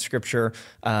see that in Scripture.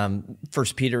 1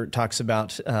 Peter talks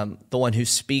about the one who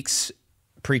speaks,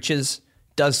 preaches,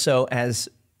 does so as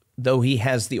though he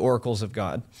has the oracles of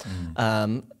God.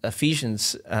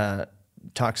 Ephesians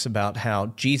talks about how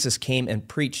Jesus came and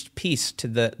preached peace to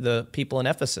the people in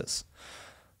Ephesus.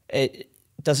 It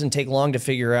doesn't take long to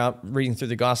figure out, reading through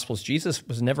the Gospels, Jesus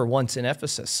was never once in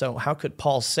Ephesus. So how could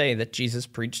Paul say that Jesus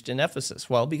preached in Ephesus?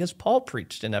 Well, because Paul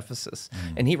preached in Ephesus,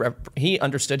 and he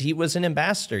understood he was an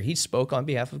ambassador. He spoke on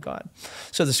behalf of God.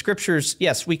 So the Scriptures,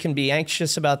 yes, we can be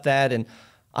anxious about that, and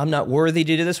I'm not worthy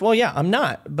to do this. Well, yeah, I'm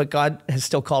not, but God has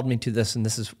still called me to this, and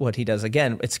this is what he does.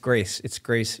 Again, it's grace. It's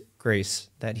grace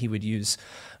that he would use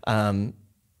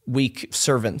weak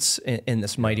servants in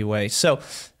this mighty way. So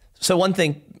one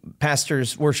thing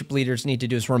pastors, worship leaders need to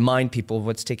do is remind people of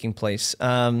what's taking place.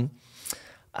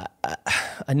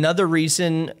 Another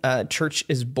reason church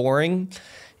is boring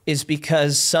is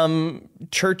because some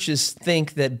churches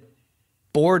think that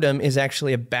boredom is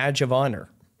actually a badge of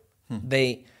honor.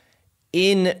 They,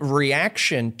 in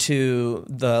reaction to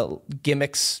the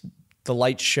gimmicks, the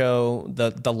light show,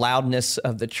 the loudness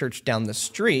of the church down the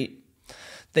street,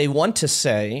 they want to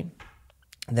say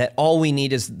that all we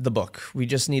need is the book. We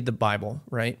just need the Bible,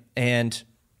 right? And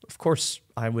of course,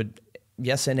 I would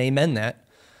yes and amen that,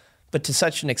 but to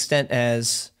such an extent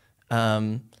as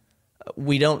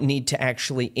we don't need to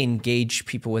actually engage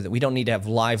people with it. We don't need to have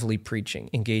lively preaching,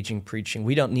 engaging preaching.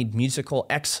 We don't need musical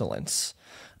excellence.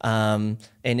 And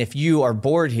if you are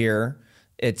bored here,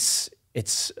 it's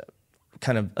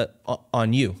kind of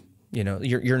on you. You know,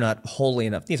 you're not holy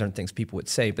enough. These aren't things people would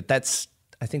say, but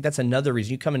I think that's another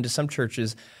reason. You come into some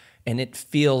churches and it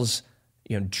feels,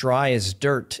 dry as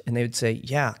dirt, and they would say,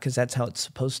 yeah, because that's how it's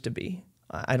supposed to be.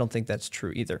 I don't think that's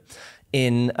true either.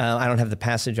 I don't have the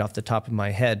passage off the top of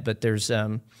my head, but there's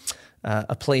a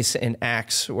place in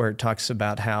Acts where it talks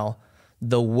about how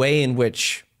the way in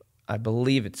which, I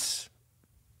believe it's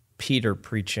Peter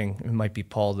preaching, it might be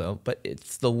Paul though, but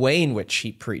it's the way in which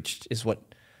he preached is what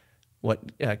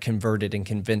converted and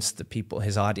convinced the people,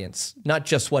 his audience. Not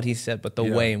just what he said, but the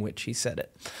way in which he said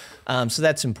it. So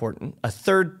that's important. A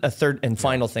third and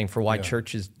final thing for why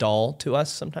church is dull to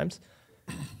us sometimes,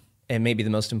 and maybe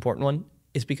the most important one,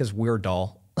 is because we're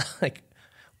dull. Like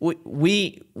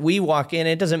we walk in,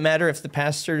 it doesn't matter if the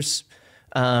pastor's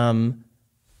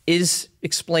is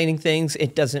explaining things.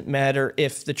 It doesn't matter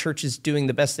if the church is doing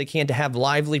the best they can to have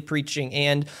lively preaching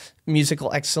and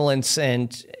musical excellence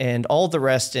and all the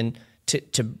rest, and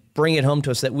to bring it home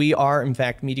to us that we are, in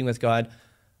fact, meeting with God.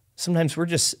 Sometimes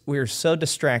we're so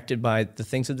distracted by the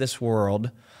things of this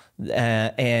world,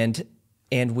 and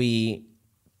we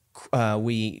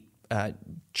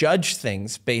judge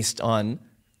things based on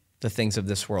the things of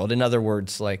this world. In other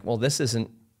words, like, well, this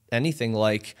isn't anything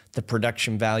like the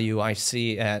production value I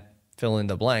see at fill in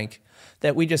the blank,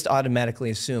 that we just automatically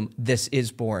assume this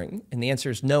is boring. And the answer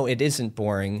is no, it isn't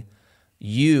boring.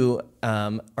 You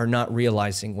are not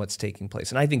realizing what's taking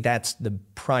place. And I think that's the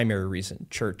primary reason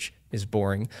church is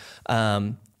boring.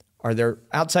 Are there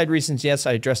outside reasons? Yes,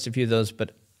 I addressed a few of those,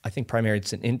 but I think primarily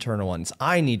it's an internal ones.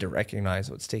 I need to recognize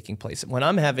what's taking place. When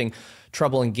I'm having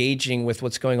trouble engaging with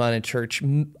what's going on in church,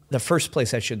 the first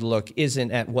place I should look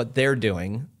isn't at what they're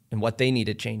doing and what they need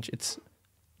to change. It's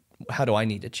how do I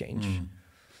need to change?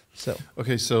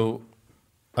 So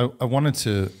I wanted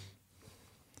to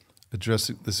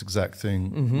address this exact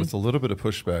thing with a little bit of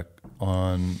pushback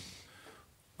on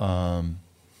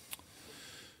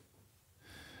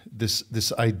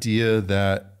this idea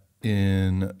that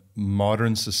in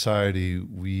modern society,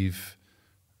 we've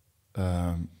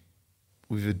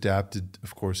adapted,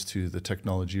 of course, to the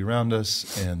technology around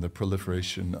us and the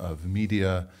proliferation of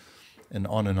media and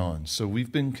on and on. So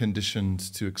we've been conditioned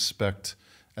to expect,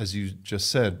 as you just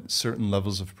said, certain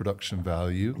levels of production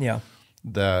value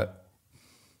that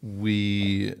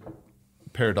we,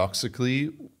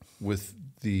 paradoxically, with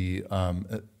the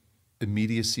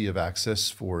immediacy of access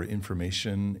for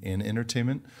information and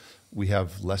entertainment, we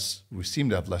seem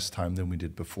to have less time than we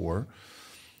did before.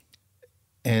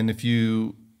 And if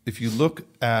you look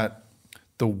at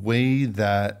the way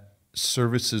that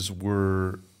services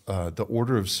were, the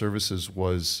order of services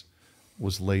was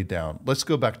laid down. Let's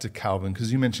go back to Calvin,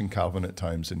 because you mentioned Calvin at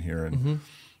times in here, and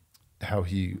how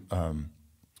he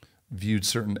viewed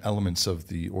certain elements of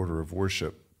the order of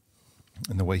worship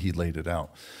and the way he laid it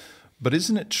out. But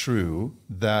isn't it true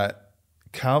that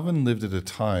Calvin lived at a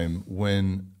time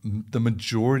when the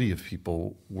majority of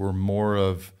people were more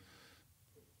of,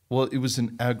 well, it was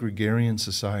an agrarian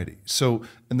society. So,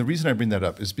 and the reason I bring that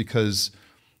up is because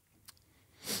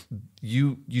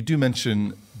you do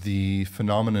mention the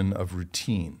phenomenon of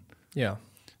routine. Yeah.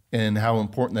 And how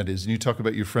important that is. And you talk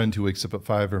about your friend who wakes up at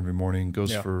 5 every morning,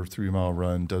 goes for a 3-mile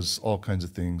run, does all kinds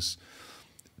of things.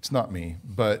 It's not me,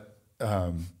 but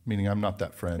meaning I'm not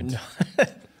that friend.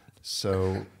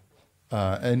 So,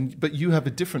 but you have a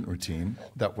different routine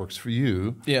that works for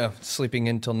you. Yeah, sleeping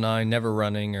until 9, never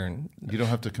running, or you don't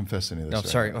have to confess any of this. No,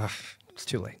 sorry, it's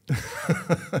too late.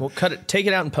 We'll cut it. Take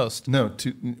it out in post. No,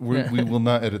 we will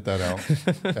not edit that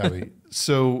out, Abby.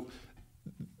 So,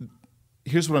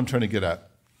 here's what I'm trying to get at: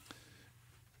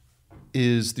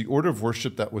 is the order of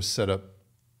worship that was set up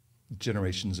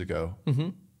generations ago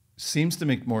seems to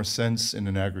make more sense in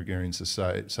an agrarian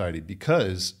society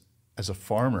because, as a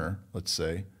farmer, let's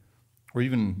say, or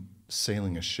even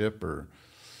sailing a ship or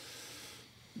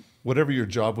whatever your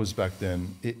job was back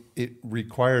then, it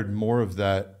required more of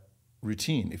that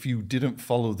routine. If you didn't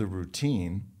follow the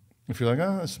routine, if you're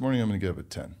like, this morning I'm going to get up at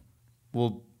 10,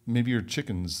 well, maybe your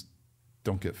chickens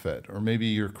don't get fed, or maybe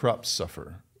your crops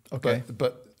suffer. Okay.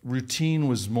 But routine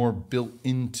was more built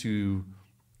into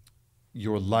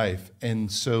your life,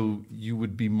 and so you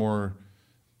would be more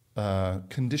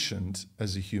conditioned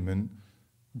as a human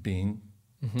being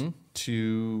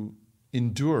to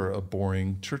endure a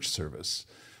boring church service.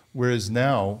 Whereas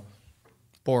now...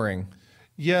 Boring.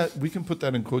 Yeah, we can put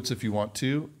that in quotes if you want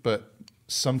to, but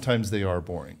sometimes they are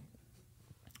boring.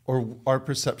 Or our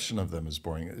perception of them is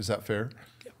boring. Is that fair?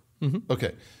 Yeah.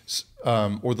 Okay.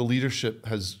 Or the leadership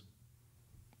has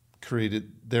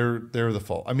created, they're the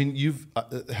fault. I mean, you've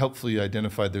helpfully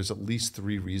identified there's at least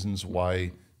 3 reasons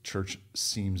why church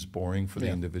seems boring for the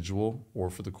individual or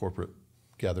for the corporate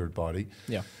gathered body.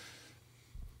 Yeah.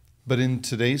 But in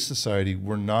today's society,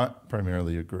 we're not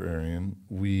primarily agrarian.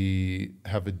 We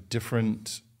have a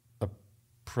different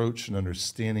approach and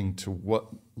understanding to what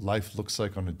life looks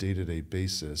like on a day-to-day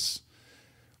basis.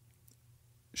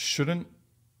 Shouldn't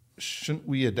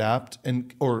we adapt?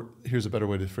 Or here's a better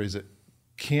way to phrase it: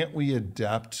 can't we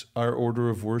adapt our order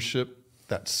of worship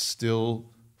that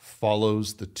still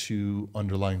follows the 2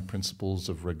 underlying principles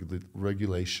of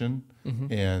regulation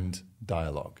and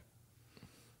dialogue?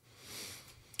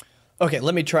 Okay,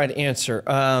 let me try to answer.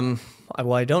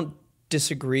 Well, I don't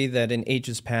disagree that in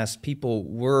ages past people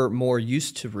were more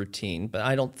used to routine, but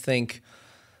I don't think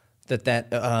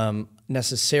that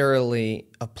necessarily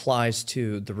applies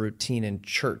to the routine in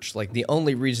church. Like, the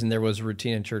only reason there was a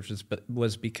routine in church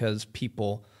was because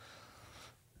people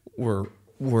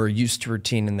were used to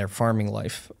routine in their farming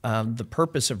life. The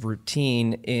purpose of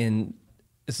routine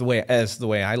is the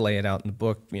way I lay it out in the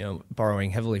book, borrowing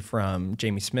heavily from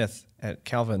Jamie Smith at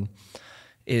Calvin,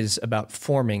 is about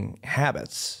forming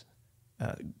habits,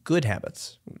 good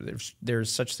habits.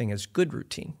 There's such thing as good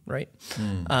routine, right?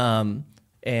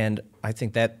 And I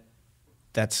think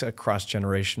that's a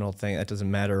cross-generational thing. That doesn't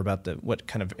matter about what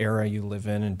kind of era you live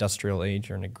in, industrial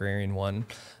age or an agrarian one.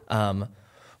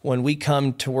 When we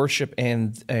come to worship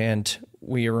and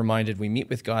we are reminded we meet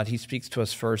with God, He speaks to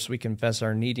us first. We confess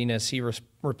our neediness. He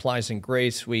replies in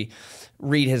grace. We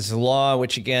read His law,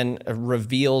 which again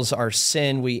reveals our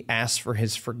sin. We ask for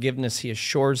His forgiveness. He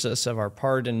assures us of our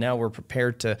pardon. Now we're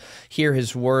prepared to hear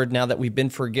His word. Now that we've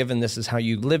been forgiven, this is how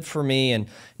you live for me. And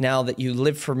now that you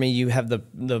live for me, you have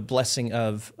the blessing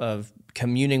of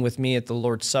communing with me at the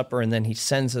Lord's Supper. And then He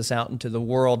sends us out into the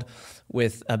world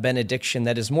with a benediction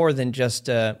that is more than just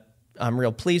I'm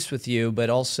real pleased with you,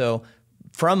 but also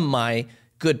from my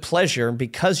good pleasure,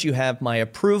 because you have my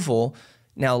approval,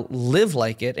 now live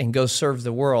like it and go serve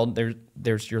the world.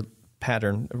 There's your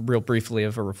pattern, real briefly,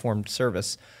 of a Reformed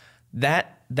service.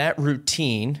 That that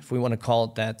routine, if we want to call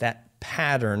it that, that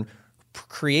pattern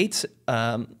creates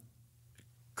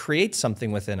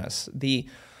something within us. The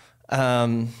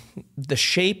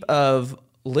shape of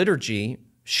liturgy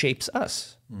shapes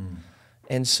us.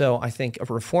 And so I think a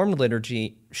Reformed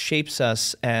liturgy shapes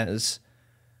us as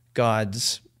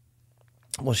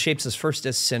shapes us first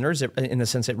as sinners, in the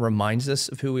sense it reminds us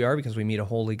of who we are because we meet a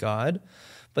holy God.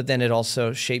 But then it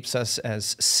also shapes us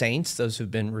as saints, those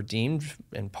who've been redeemed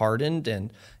and pardoned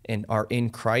and are in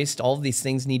Christ. All of these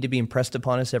things need to be impressed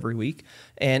upon us every week.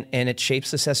 And it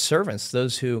shapes us as servants,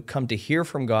 those who come to hear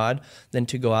from God, then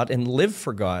to go out and live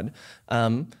for God.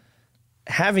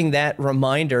 Having that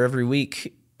reminder every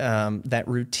week, that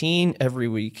routine every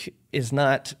week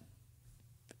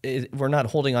we're not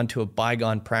holding on to a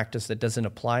bygone practice that doesn't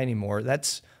apply anymore.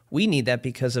 We need that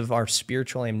because of our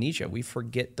spiritual amnesia. We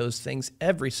forget those things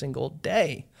every single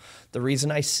day. The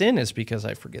reason I sin is because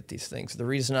I forget these things. The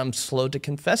reason I'm slow to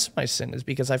confess my sin is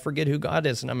because I forget who God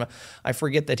is, and I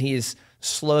forget that He is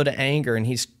slow to anger and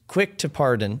He's quick to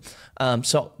pardon.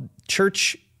 So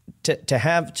church, to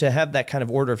have that kind of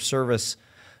order of service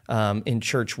in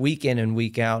church week in and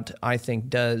week out, I think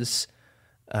does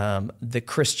the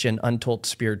Christian untold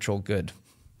spiritual good.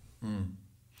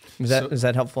 Is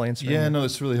that helpful answer? Yeah, no,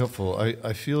 it's really helpful.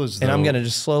 I feel as though... And I'm going to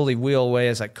just slowly wheel away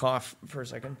as I cough for a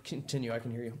second. Continue, I can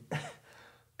hear you.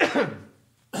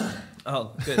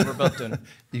 Oh, good, we're both doing it.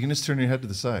 You can just turn your head to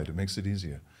the side. It makes it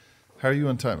easier. How are you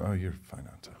on time? Oh, you're fine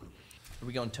on time. Are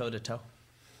we going toe to toe?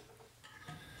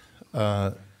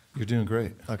 You're doing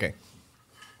great. Okay.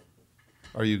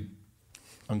 Are you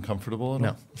uncomfortable at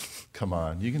all? No. Come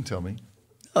on, you can tell me.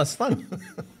 Oh, it's fun.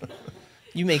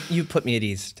 You put me at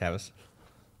ease, Tavis.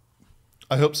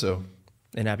 I hope so.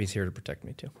 And Abby's here to protect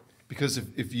me too. Because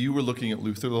if you were looking at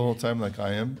Luther the whole time like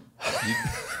I am,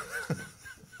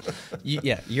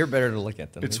 you're better to look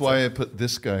at them. It's why I put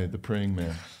this guy, the praying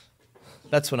man.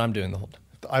 That's what I'm doing the whole time.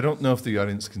 I don't know if the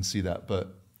audience can see that,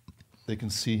 but they can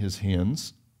see his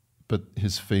hands, but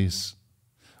his face.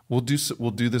 We'll do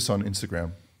this on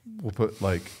Instagram. We'll put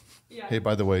hey,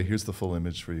 by the way, here's the full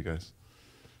image for you guys.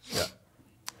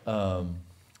 Yeah.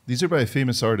 These are by a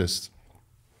famous artist.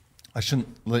 I shouldn't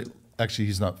actually,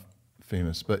 he's not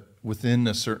famous, but within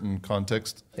a certain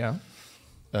context, yeah,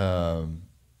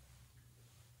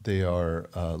 they are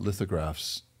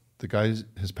lithographs. The guy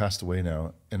has passed away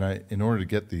now, and in order to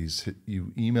get these,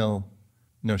 you email.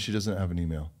 No, she doesn't have an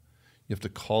email. You have to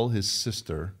call his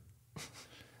sister,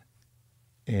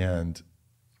 and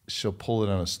she'll pull it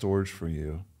on a storage for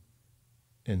you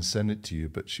and send it to you,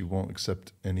 but she won't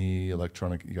accept any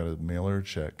electronic. You got to mail her a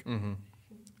check. Mm-hmm.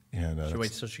 And she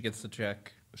waits till she gets the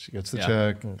check. She gets the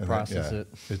check and process it.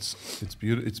 It's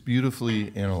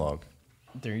beautifully analog.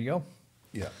 There you go.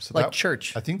 Yeah, so like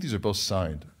church. I think these are both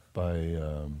signed by.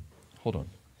 Hold on.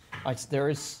 There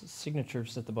is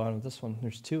signatures at the bottom of this one.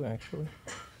 There's two actually.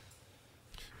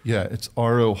 Yeah, it's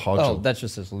R.O. Hodgel. Oh, that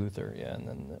just says Luther. Yeah, and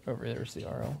then over there's the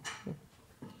R.O.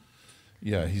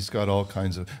 Yeah, he's got all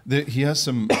kinds of. He has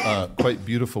some quite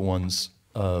beautiful ones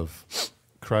of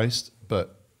Christ,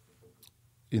 but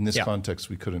in this context,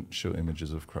 we couldn't show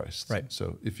images of Christ. Right.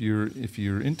 So if you're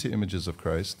into images of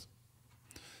Christ,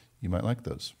 you might like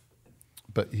those.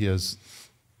 But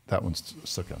that one's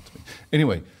stuck out to me.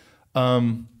 Anyway,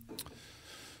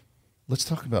 let's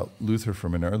talk about Luther for a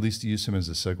minute, or at least use him as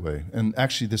a segue. And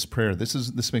actually, this prayer,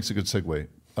 this makes a good segue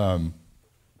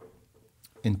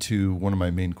into one of my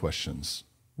main questions,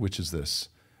 which is this.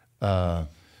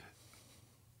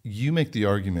 You make the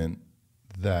argument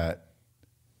that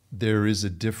there is a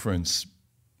difference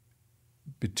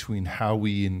between how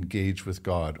we engage with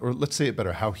God, or let's say it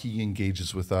better, how He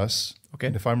engages with us. Okay.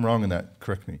 And if I'm wrong in that,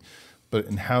 correct me. But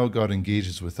in how God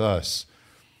engages with us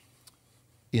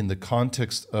in the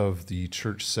context of the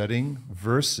church setting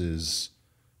versus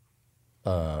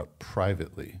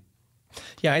privately.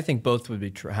 Yeah, I think both would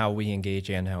be true. How we engage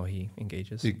and how He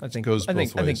engages. It goes both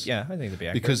ways. I think that'd be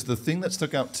accurate. Because the thing that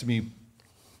stuck out to me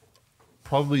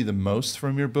probably the most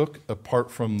from your book,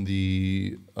 apart from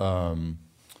the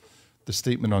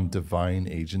statement on divine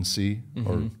agency,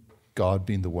 or God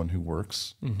being the one who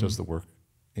works, does the work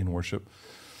in worship,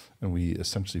 and we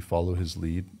essentially follow His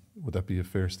lead. Would that be a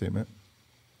fair statement?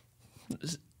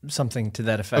 Something to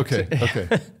that effect.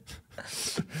 Okay.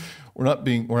 We're not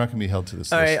going to be held to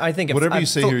this. I think whatever you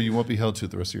say here, you won't be held to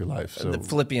it the rest of your life. So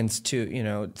Philippians 2,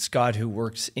 it's God who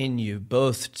works in you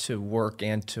both to work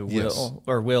and to will,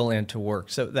 or will and to work.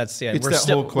 So that's the idea.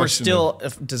 We're still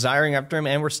desiring after Him,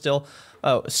 and we're still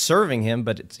serving Him,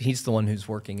 but He's the one who's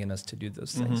working in us to do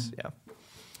those things.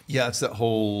 Yeah. It's that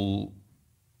whole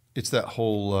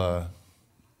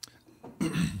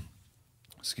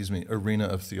arena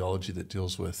of theology that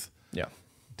deals with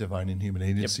divine and human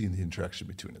agency and the interaction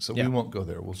between it. So we won't go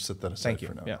there. We'll set that aside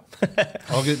for now. Yeah.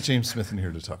 I'll get James Smith in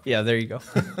here to talk. Yeah, there you go.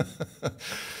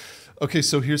 Okay,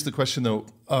 so here's the question, though.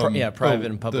 Private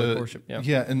and public worship.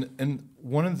 Yeah, and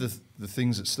one of the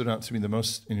things that stood out to me the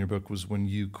most in your book was when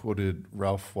you quoted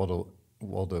Ralph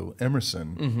Waldo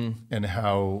Emerson and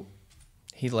how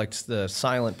he likes the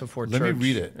silent before church. Let me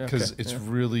read it, because it's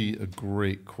really a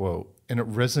great quote, and it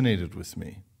resonated with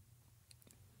me.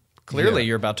 Clearly,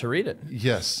 you're about to read it.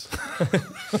 Yes.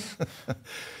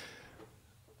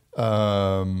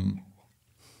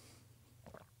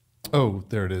 Oh,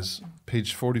 there it is.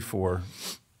 Page 44.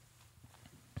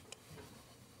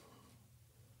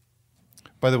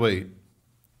 By the way,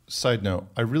 side note,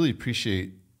 I really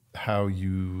appreciate how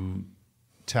you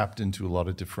tapped into a lot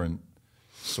of different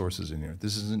sources in here.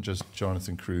 This isn't just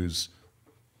Jonathan Cruse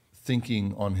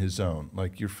thinking on his own.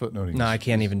 Like, you're footnoting. No, I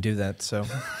can't even do that, so...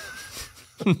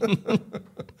 Your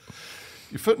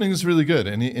footnoting is really good,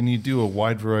 and you do a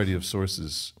wide variety of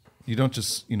sources. You don't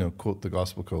just, quote the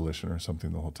Gospel Coalition or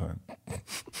something the whole time.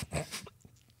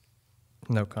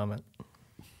 No comment.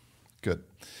 Good.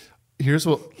 Here's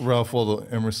what Ralph Waldo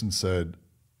Emerson said.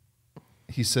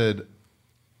 He said,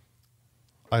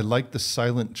 "I like the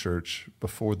silent church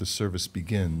before the service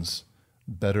begins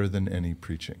better than any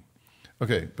preaching."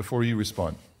 Okay, before you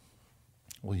respond.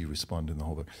 Well, you respond in the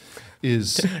whole book.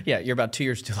 Yeah, you're about 2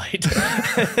 years too late.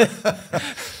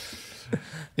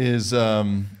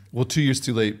 Well, 2 years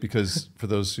too late, because for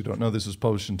those who don't know, this was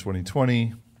published in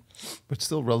 2020, but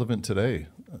still relevant today.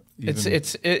 Isn't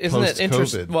it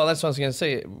interesting? Well, that's what I was going to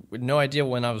say. No idea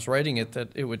when I was writing it that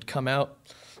it would come out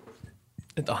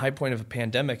at the high point of a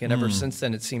pandemic, and ever since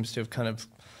then, it seems to have kind of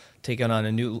taken on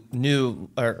a new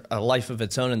or a life of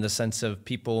its own, in the sense of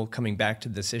people coming back to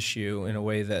this issue in a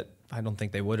way that I don't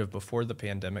think they would have before the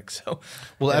pandemic. So,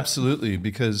 absolutely,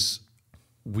 because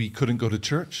we couldn't go to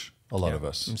church. A lot of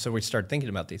us. And so we started thinking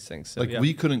about these things. So,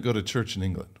 we couldn't go to church in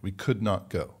England. We could not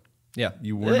go. Yeah,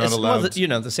 you were not allowed.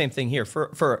 Well, the same thing here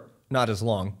for not as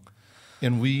long.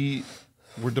 And we're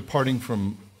departing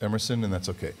from Emerson, and that's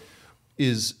okay.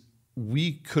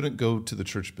 We couldn't go to the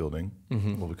church building.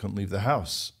 Well, we couldn't leave the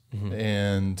house,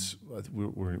 and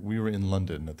we were in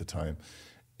London at the time,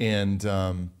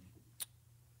 and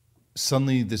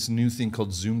suddenly this new thing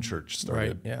called Zoom Church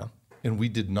started. Right. Yeah. And we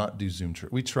did not do Zoom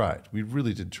church. We tried. We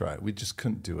really did try. We just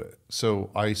couldn't do it.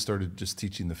 So I started just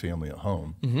teaching the family at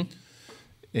home,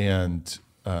 and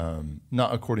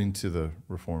not according to the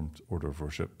Reformed order of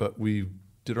worship, but we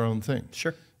did our own thing.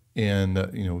 Sure. And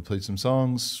we played some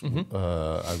songs.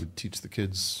 I would teach the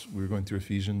kids. We were going through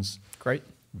Ephesians. Great.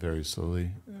 Very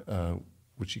slowly,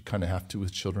 which you kind of have to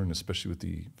with children, especially with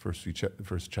the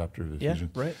first chapter of Ephesians.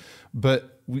 Yeah. Right.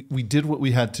 But we did what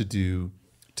we had to do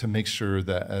to make sure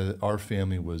that our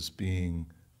family was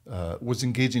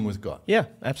engaging with God. Yeah,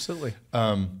 absolutely.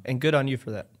 And good on you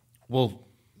for that. Well,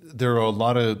 there are a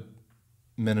lot of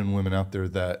men and women out there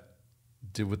that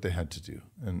did what they had to do,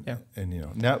 and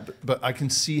now. But I can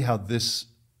see how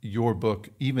your book,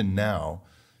 even now,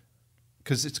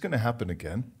 because it's going to happen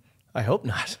again. I hope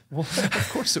not. Well, of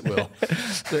course it will.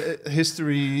 The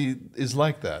history is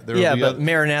like that. But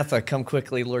Maranatha, come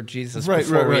quickly, Lord Jesus,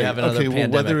 before we have another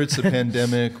pandemic. Well, whether it's a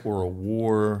pandemic or a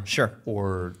war,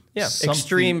 or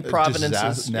extreme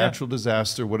providences, natural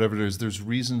disaster, whatever it is, there's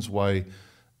reasons why,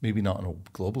 maybe not on a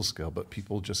global scale, but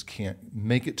people just can't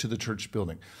make it to the church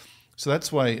building. So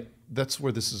that's where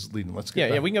this is leading. Let's get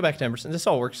back. Yeah, we can go back to Emerson. This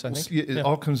all works, I think. It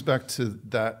all comes back to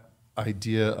that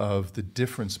idea of the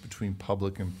difference between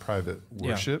public and private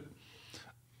worship.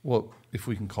 Well, if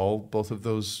we can call both of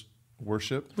those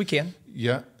worship. We can.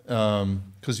 Yeah,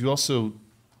 because you also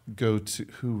go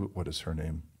to, what is her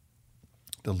name?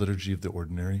 The Liturgy of the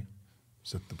Ordinary.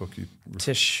 Is that the book you...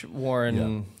 Tish Warren.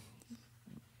 Yeah.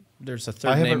 There's a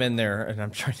third name in there, and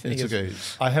I'm trying to think. It's okay.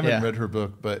 I haven't read her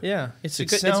book, but it's a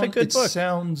good book. It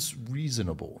sounds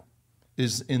reasonable.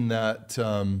 Is in that...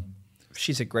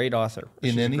 she's a great author.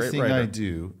 In anything I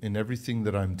do, in everything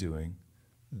that I'm doing,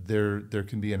 there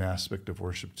can be an aspect of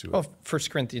worship to it. Oh, 1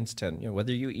 Corinthians 10,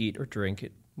 whether you eat or drink,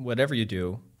 whatever you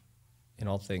do, in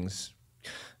all things,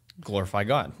 glorify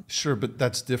God. Sure, but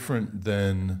that's different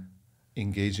than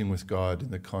engaging with God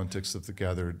in the context of the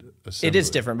gathered assembly. It is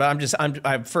different, but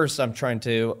I'm trying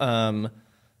to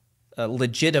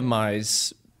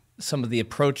legitimize some of the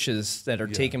approaches that are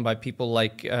taken by people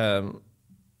like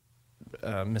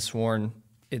Miss Warren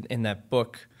in that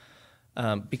book,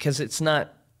 because it's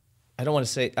not. I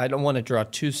don't want to draw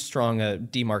too strong a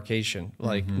demarcation.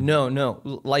 Like, no,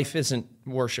 life isn't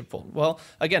worshipful. Well,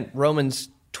 again, Romans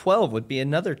 12 would be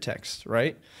another text,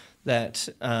 right? That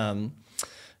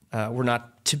we're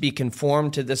not to be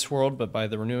conformed to this world, but by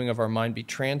the renewing of our mind be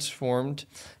transformed,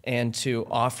 and to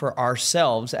offer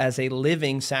ourselves as a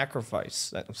living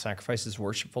sacrifice. That sacrifice is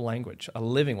worshipful language, a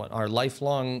living one, our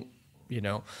lifelong,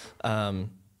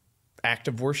 act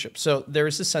of worship. So there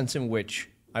is a sense in which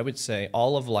I would say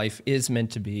all of life is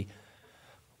meant to be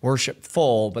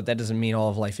worshipful, but that doesn't mean all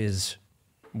of life is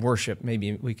worship.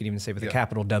 Maybe we could even say with a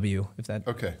capital W, if that,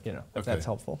 if that's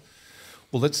helpful.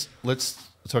 Well, let's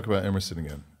talk about Emerson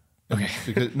again. Okay.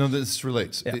 Because this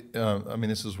relates. Yeah.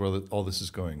 This is where all this is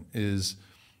going.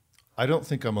 I don't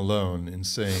think I'm alone in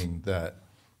saying that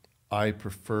I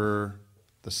prefer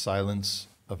the silence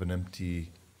of an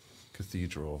empty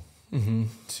cathedral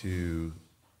to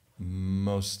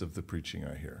most of the preaching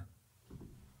I hear.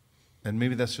 And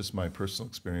maybe that's just my personal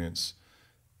experience.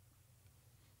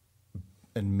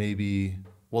 And maybe,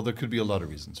 there could be a lot of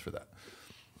reasons for that.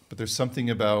 But there's something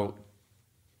about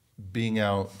being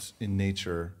out in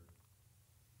nature,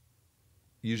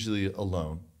 usually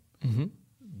alone,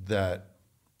 that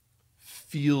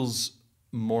feels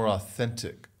more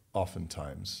authentic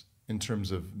oftentimes in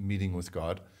terms of meeting with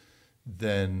God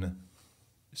than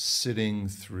sitting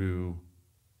through,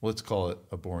 let's call it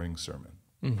a boring sermon.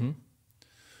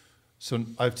 So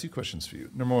I have two questions for you.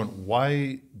 Number one,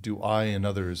 why do I and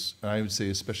others, and I would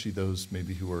say especially those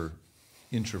maybe who are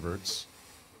introverts,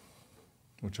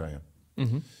 which I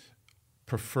am,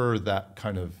 prefer that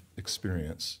kind of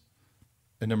experience?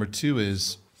 And number two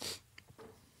is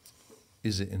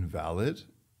it invalid,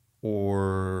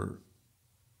 or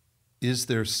is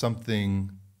there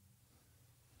something,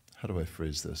 how do I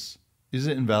phrase this? Is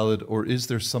it invalid, or is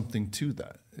there something to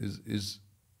that?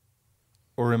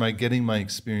 Or am I getting my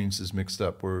experiences mixed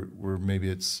up where maybe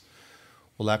it's,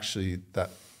 actually that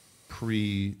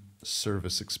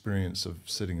pre-service experience of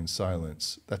sitting in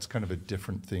silence, that's kind of a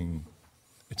different thing.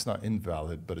 It's not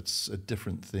invalid, but it's a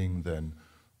different thing than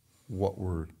what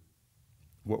we're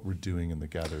doing in the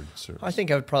gathered service. I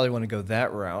think I would probably want to go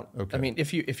that route. Okay. I mean,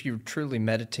 if you're truly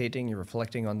meditating, you're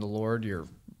reflecting on the Lord, you're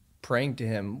praying to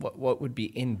Him, what would be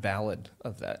invalid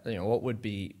of that?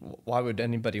 Why would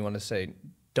anybody want to say,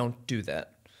 don't do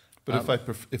that? But if I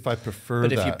prefer but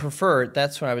that. If you prefer it,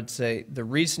 that's what I would say. The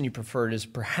reason you prefer it is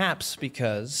perhaps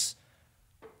because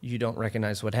you don't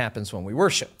recognize what happens when we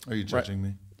worship. Are you judging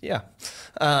me? Yeah.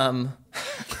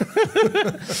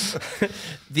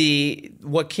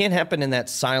 What can happen in that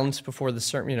silence before the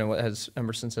sermon, as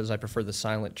Emerson says, I prefer the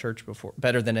silent church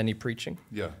better than any preaching.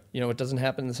 Yeah. What doesn't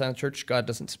happen in the silent church? God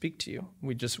doesn't speak to you.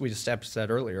 We just established that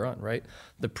earlier on, right?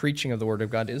 The preaching of the Word of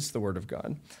God is the Word of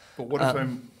God. But what if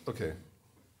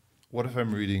what if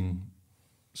I'm reading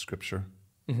Scripture?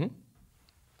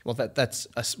 Well,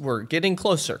 we're getting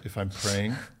closer. If I'm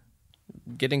praying?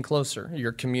 Getting closer.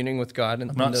 You're communing with God,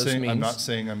 and I'm not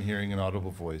saying I'm hearing an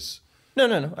audible voice.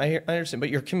 No. I understand. But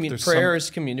your prayer is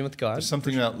communion with God. There's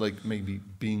something about maybe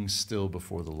being still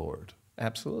before the Lord.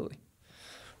 Absolutely.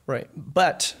 Right.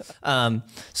 But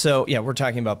we're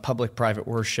talking about public-private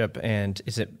worship, and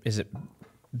is it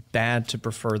bad to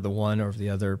prefer the one over the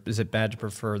other? Is it bad to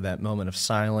prefer that moment of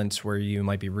silence where you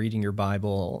might be reading your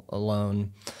Bible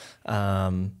alone,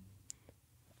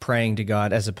 praying to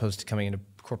God, as opposed to coming into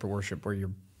corporate worship where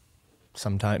you're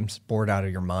sometimes bored out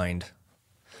of your mind?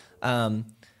 I've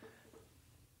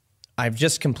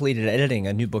just completed editing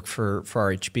a new book for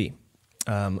RHB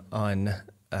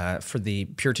for the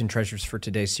Puritan Treasures for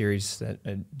Today series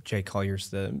that Jay Collier's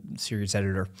the series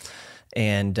editor,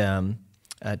 and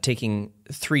taking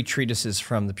 3 treatises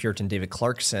from the Puritan David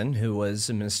Clarkson, who was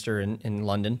a minister in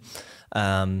London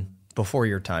before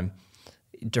your time.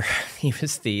 He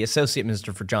was the associate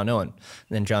minister for John Owen. And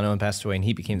then John Owen passed away, and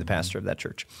he became the pastor of that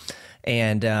church.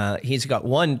 And he's got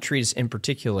one treatise in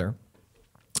particular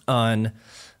on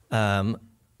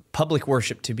public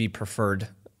worship to be preferred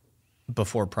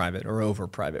before private or over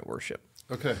private worship.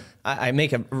 Okay. I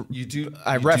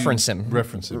reference him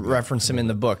in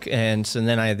the book, and so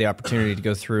then I had the opportunity to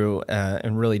go through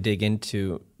and really dig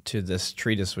into this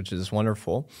treatise, which is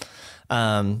wonderful.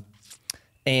 And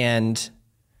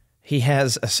he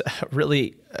has a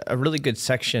really good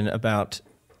section about,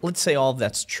 let's say all of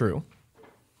that's true,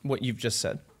 what you've just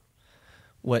said,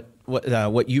 what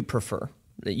you prefer,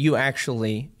 that you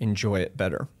actually enjoy it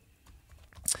better.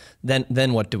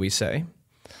 Then what do we say?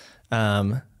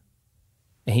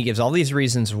 And he gives all these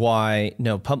reasons why,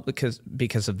 no, public,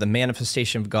 because of the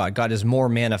manifestation of God. God is more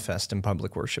manifest in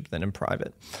public worship than in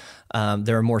private.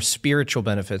 There are more spiritual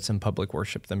benefits in public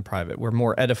worship than private. We're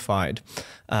more edified.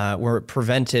 We're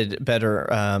prevented better.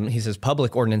 He says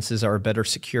public ordinances are a better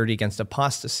security against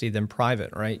apostasy than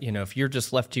private, right? You know, if you're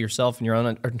just left to yourself and your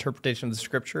own interpretation of the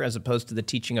scripture, as opposed to the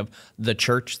teaching of the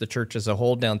church as a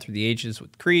whole down through the ages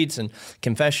with creeds and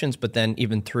confessions, but then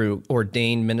even through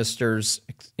ordained ministers,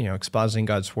 you know, expositing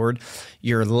God's word,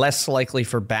 you're less likely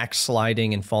for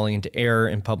backsliding and falling into error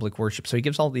in public worship. So he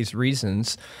gives all these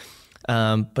reasons.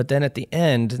 But then at the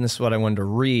end, and this is what I wanted to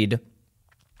read,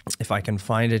 if I can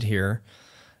find it here,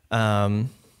 you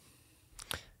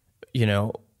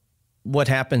know, what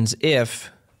happens if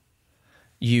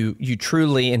you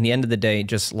truly, in the end of the day,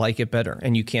 just like it better,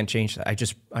 and you can't change that.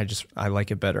 I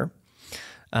like it better.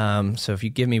 So if you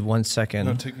give me 1 second.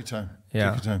 No, take your time.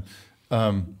 Yeah. Take your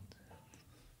time.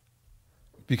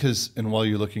 Because, and while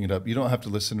you're looking it up, you don't have to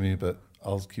listen to me, but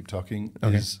I'll keep talking.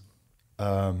 Okay.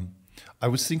 I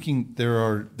was thinking there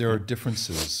are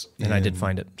differences. And I did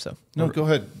find it. So no, go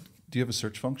ahead. Do you have a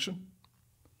search function?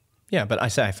 Yeah, but I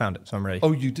found it, so I'm ready.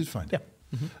 Oh, you did find it?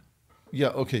 Yeah. Mm-hmm. Yeah,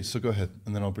 okay, so go ahead,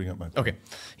 and then I'll bring up my point. Okay.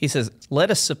 He says,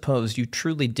 let us suppose you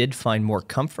truly did find more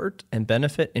comfort and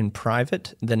benefit in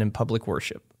private than in public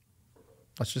worship.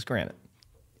 Let's just grant it.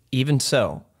 Even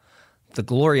so, the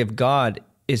glory of God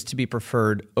is to be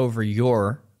preferred over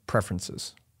your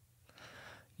preferences.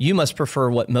 You must prefer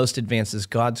what most advances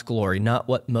God's glory, not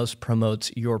what most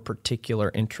promotes your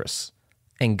particular interests.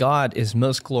 And God is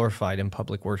most glorified in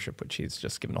public worship, which he's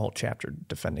just given a whole chapter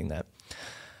defending that.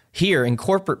 Here, in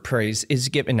corporate praise is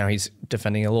given, now he's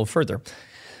defending it a little further.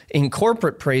 In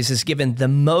corporate praise is given the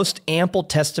most ample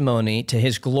testimony to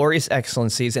his glorious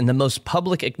excellencies and the most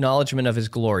public acknowledgement of his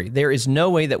glory. There is no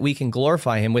way that we can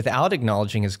glorify him without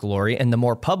acknowledging his glory, and the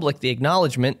more public the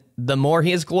acknowledgement, the more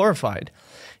he is glorified.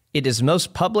 It is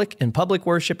most public in public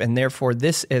worship, and therefore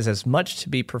this is as much to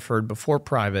be preferred before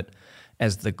private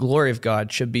as the glory of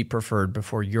God should be preferred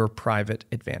before your private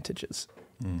advantages.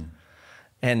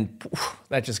 And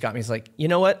that just got me. He's like, you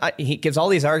know what? He gives all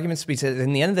these arguments, but he says,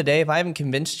 in the end of the day, if I haven't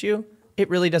convinced you, it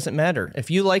really doesn't matter. If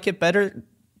you like it better,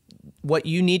 what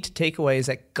you need to take away is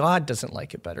that God doesn't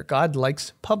like it better. God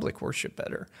likes public worship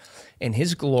better. And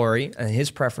his glory and his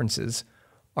preferences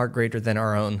are greater than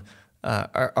our own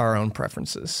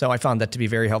preferences. So I found that to be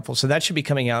very helpful. So that should be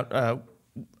coming out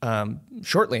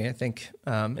shortly, I think,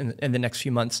 in the next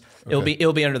few months. Okay.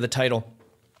 It'll be under the title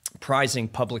Prizing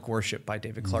Public Worship by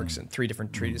David Clarkson, 3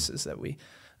 different treatises that we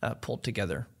pulled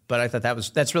together. But I thought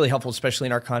that's really helpful, especially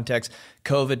in our context.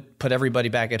 COVID put everybody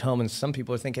back at home, and some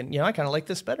people are thinking, you know, I kind of like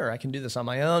this better. I can do this on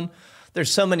my own.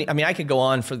 There's so many. I mean, I could go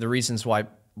on for the reasons why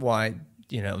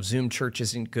you know, Zoom church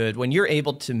isn't good. When you're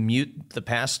able to mute the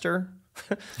pastor,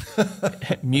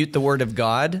 mute the word of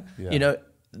God, you know,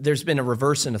 there's been a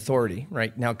reverse in authority,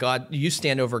 right? Now, God, you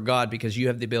stand over God because you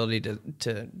have the ability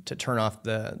to turn off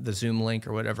the Zoom link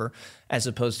or whatever, as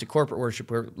opposed to corporate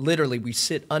worship, where literally we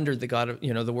sit under the God,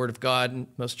 you know, the Word of God in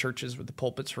most churches with the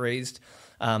pulpits raised.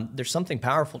 There's something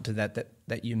powerful to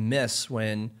that you miss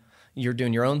when you're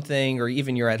doing your own thing, or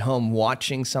even you're at home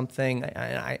watching something.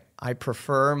 I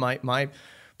prefer, my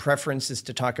preference is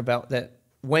to talk about that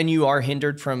when you are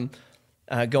hindered from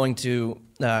going to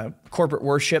corporate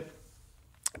worship,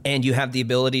 and you have the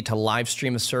ability to live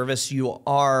stream a service, you're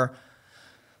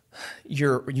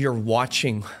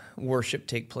watching worship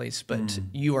take place, but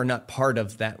you are not part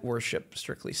of that worship,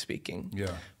 strictly speaking. Yeah.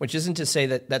 Which isn't to say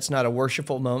that that's not a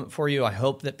worshipful moment for you. I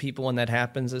hope that people, when that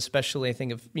happens, especially I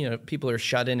think if, you know, people are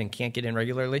shut in and can't get in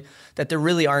regularly, that they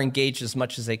really are engaged as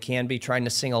much as they can be, trying to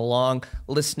sing along,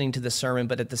 listening to the sermon.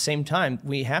 But at the same time,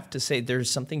 we have to say there's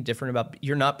something different about,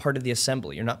 you're not part of the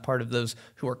assembly. You're not part of those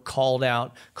who are called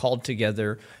out, called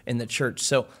together in the church.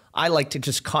 So I like to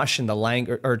just caution the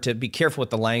language, or to be careful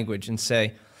with the language and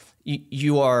say,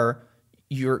 you're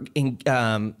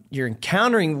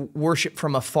encountering worship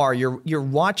from afar. You're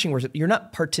watching worship. You're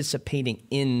not participating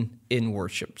in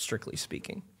worship, strictly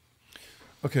speaking.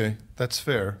 Okay, that's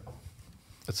fair.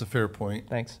 That's a fair point.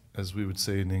 Thanks. As we would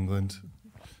say in England.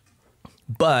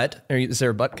 But is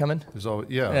there a but coming? There's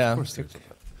always, of course there's a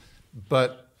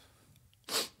but.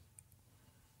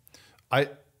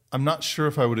 But I'm not sure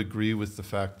if I would agree with the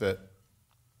fact that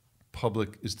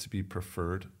public is to be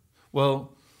preferred.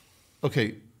 Well,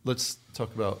 okay, let's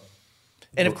talk about...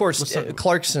 And of course,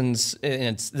 Clarkson's,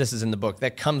 and this is in the book,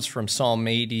 that comes from Psalm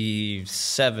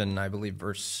 87, I believe,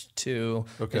 verse 2.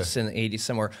 Okay. It's in the 80s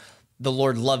somewhere. the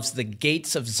Lord loves the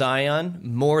gates of Zion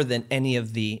more than any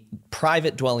of the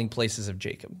private dwelling places of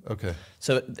Jacob. Okay.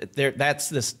 So that's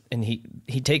this, and he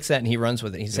takes that and he runs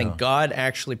with it. He's saying God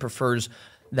actually prefers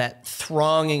that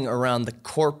thronging around the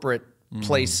corporate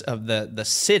place of the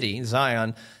city,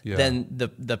 Zion, than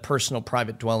the personal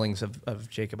private dwellings of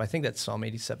Jacob. I think that's Psalm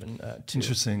 87 too.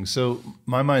 Interesting. So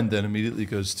my mind then immediately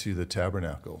goes to the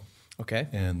tabernacle. Okay.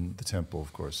 And the temple,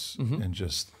 of course, and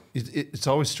just it's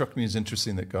always struck me as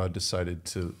interesting that God decided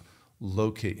to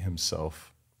locate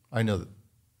himself. I know that,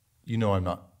 I'm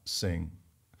not saying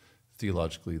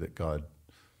theologically that God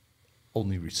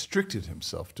only restricted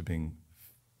himself to being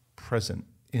present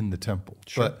in the temple,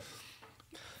 but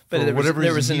there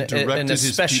was he directed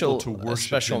his people to worship a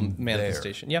special him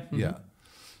manifestation. there. Yeah.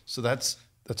 So that's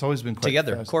always been quite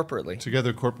together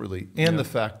corporately, and the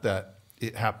fact that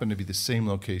it happened to be the same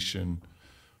location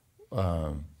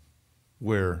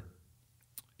where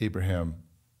Abraham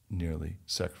nearly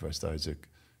sacrificed Isaac.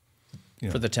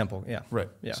 For the temple, Right.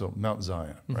 Yeah. So Mount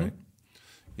Zion, right?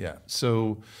 Yeah.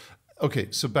 So, okay.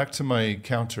 So back to my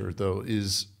counter, though,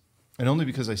 and only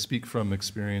because I speak from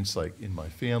experience, like in my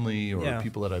family or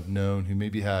people that I've known who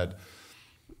maybe had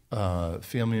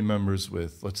family members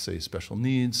with, let's say, special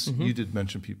needs. You did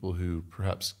mention people who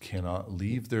perhaps cannot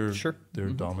leave their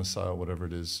domicile, whatever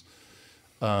it is.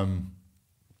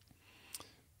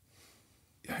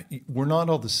 We're not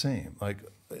all the same. Like,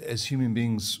 as human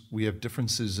beings, we have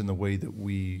differences in the way that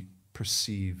we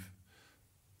perceive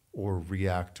or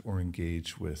react or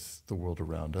engage with the world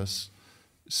around us.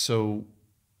 So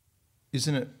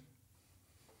isn't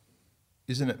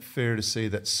it fair to say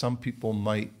that some people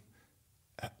might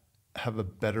have a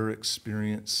better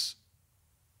experience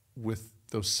with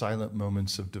those silent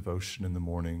moments of devotion in the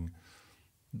morning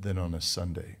than on a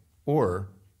Sunday? Or,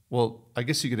 well, I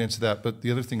guess you could answer that, but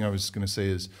the other thing I was going to say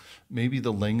is maybe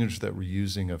the language that we're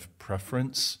using of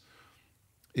preference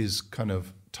is kind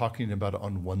of talking about it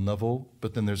on one level,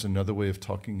 but then there's another way of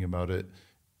talking about it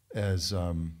as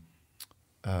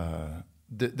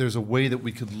there's a way that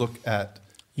we could look at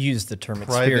use the term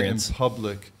private experience and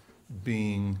public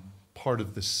being part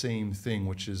of the same thing,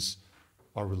 which is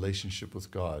our relationship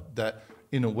with God. That,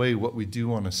 in a way, what we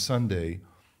do on a Sunday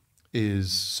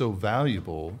is so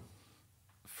valuable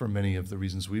for many of the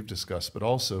reasons we've discussed, but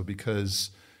also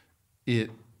because it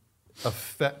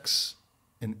affects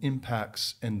and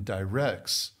impacts and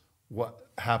directs what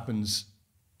happens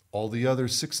all the other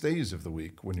 6 days of the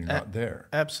week when you're not there.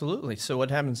 Absolutely. So what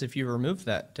happens if you remove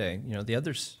that day? The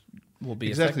others will be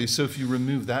exactly. affected. So if you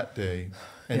remove that day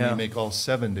and you make all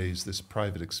 7 days this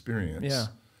private experience.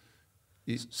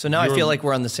 Yeah. So now I feel like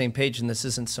we're on the same page, and this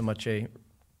isn't so much a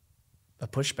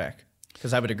pushback,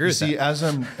 because I would agree with that. See, as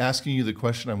I'm asking you the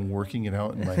question, I'm working it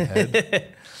out in my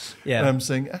head. And I'm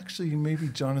saying, actually, maybe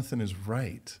Jonathan is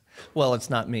right. Well, it's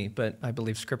not me, but I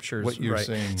believe Scripture is right. What you're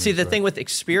saying. See, the thing with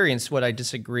experience, would I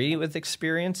disagree with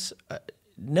experience?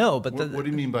 No, but what do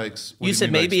you mean by you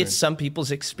said maybe it's some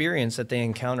people's experience that they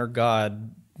encounter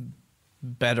God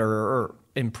better or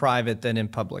in private than in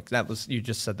public. You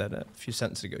just said that a few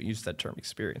sentences ago. You used that term,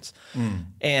 experience.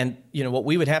 And what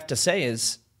we would have to say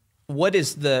is, what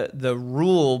is the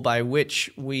rule by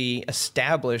which we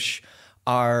establish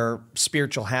our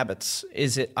spiritual habits?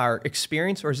 Is it our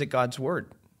experience or is it God's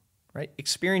word? Right?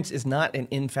 Experience is not an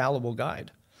infallible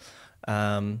guide.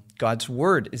 God's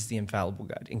word is the infallible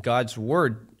guide, and God's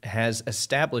word has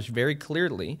established very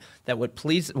clearly that what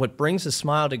brings a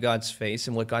smile to God's face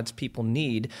and what God's people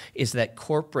need is that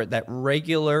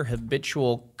regular,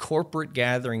 habitual corporate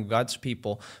gathering of God's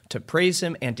people to praise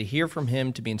Him and to hear from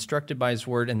Him, to be instructed by His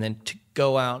word, and then to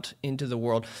go out into the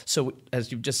world. So,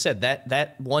 as you've just said,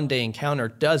 that one-day encounter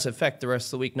does affect the rest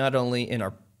of the week, not only in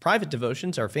our private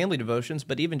devotions, our family devotions,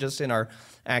 but even just in our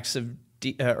acts of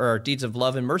our deeds of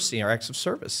love and mercy, our acts of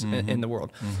service in the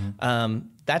world.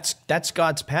 That's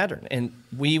God's pattern, and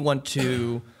we want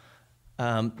to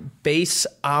base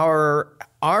our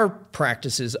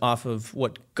practices off of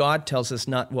what God tells us,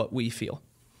 not what we feel.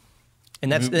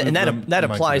 And that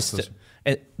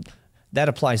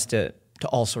applies to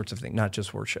all sorts of things, not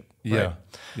just worship. Yeah,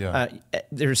 right?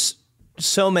 There's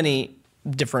so many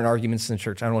different arguments in the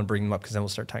church. I don't want to bring them up because then we'll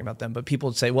start talking about them. But people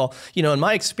would say, well, in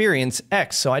my experience,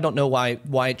 X, so I don't know why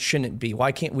it shouldn't be.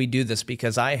 Why can't we do this?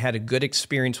 Because I had a good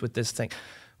experience with this thing.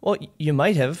 Well, you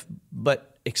might have,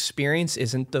 but experience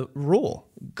isn't the rule.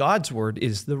 God's word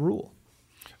is the rule.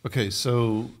 Okay,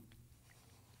 so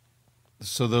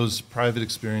those private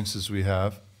experiences we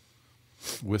have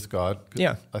with God,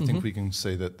 I think we can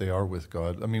say that they are with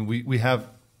God. I mean, we have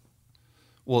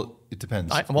Well, it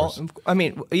depends. I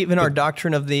mean, even our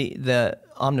doctrine of the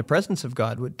omnipresence of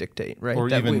God would dictate, right? Or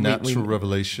that even natural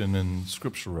revelation and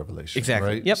scriptural revelation. Exactly.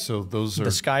 Right? Yep. So those are...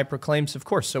 The sky proclaims, of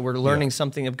course. So we're learning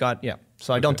something of God. Yeah.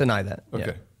 So I don't deny that. Okay.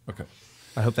 Yeah. Okay.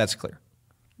 I hope that's clear.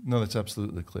 No, that's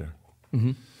absolutely clear.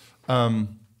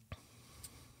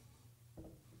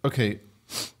 Okay.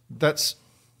 That's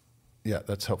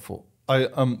helpful.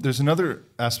 There's another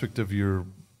aspect of your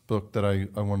book that I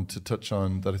wanted to touch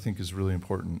on that I think is really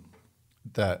important,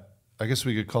 that I guess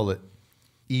we could call it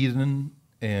Eden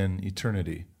and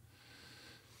eternity.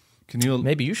 Can you...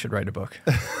 Maybe you should write a book.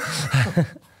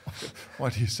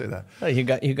 Why do you say that? Oh, you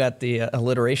got the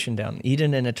alliteration down.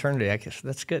 Eden and eternity. I guess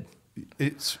that's good.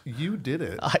 You did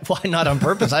it. Why not on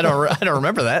purpose? I don't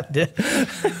remember that.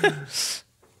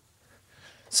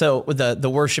 So the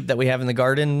worship that we have in the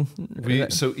garden.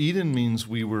 So Eden means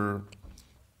we were.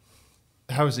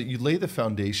 How is it? You lay the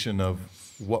foundation of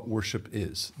what worship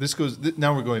is.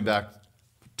 Now we're going back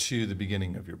to the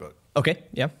beginning of your book. Okay.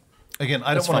 Yeah. Again,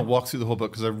 I don't want to walk through the whole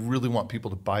book because I really want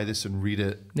people to buy this and read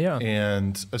it. Yeah.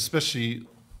 And especially,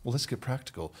 well, let's get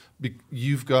practical.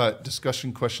 You've got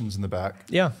discussion questions in the back.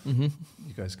 Yeah. Mm-hmm.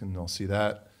 You guys can all see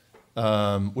that,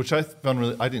 which I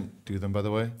found I didn't do them, by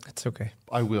the way. That's okay.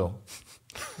 I will.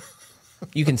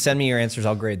 You can send me your answers.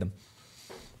 I'll grade them.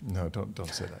 No, don't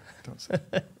say that. Don't say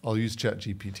that. I'll use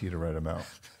ChatGPT to write them out.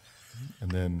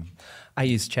 And then... I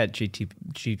use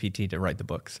ChatGPT to write the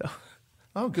book, so...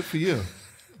 Oh, good for you.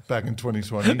 Back in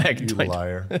 2020, you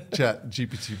liar.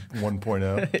 ChatGPT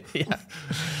 1.0. Yeah.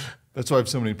 That's why I have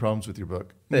so many problems with your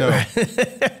book. No,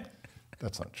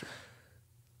 that's not true.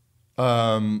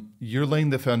 You're laying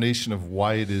the foundation of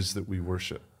why it is that we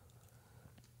worship.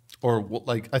 Or,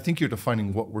 I think you're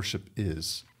defining what worship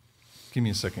is. Give me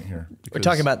a second here. We're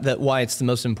talking about why it's the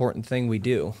most important thing we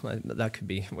do. That could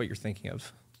be what you're thinking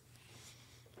of.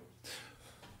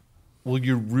 Well,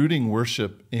 you're rooting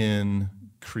worship in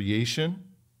creation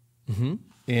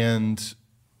and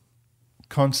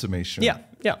consummation. Yeah,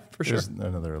 for sure. There's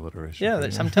another alliteration. Yeah,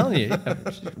 I'm telling you.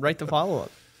 Write the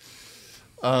follow-up.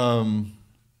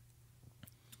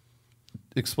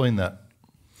 Explain that.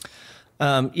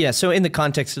 So in the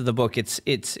context of the book, it's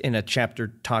in a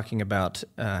chapter talking about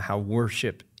how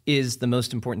worship is the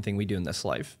most important thing we do in this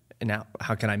life. And now,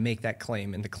 how can I make that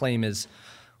claim? And the claim is,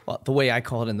 well, the way I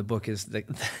call it in the book is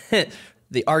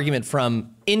the argument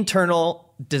from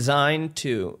internal design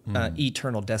to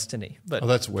eternal destiny. But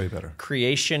that's way better.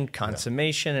 Creation,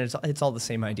 consummation, and it's all the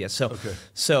same idea. So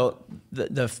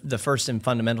the first and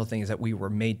fundamental thing is that we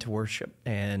were made to worship,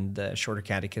 and the Shorter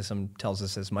Catechism tells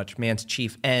us as much. Man's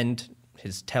chief end,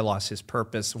 his telos, his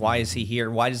purpose. Why is he here?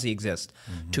 Why does he exist?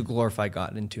 To glorify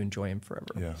God and to enjoy him forever.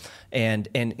 Yeah. And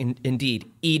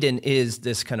indeed, Eden is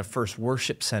this kind of first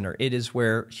worship center. It is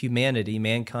where humanity,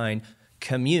 mankind,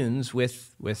 communes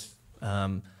with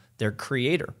their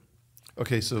creator.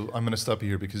 Okay, so I'm going to stop you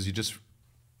here because you just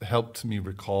helped me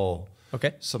recall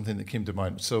something that came to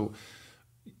mind. So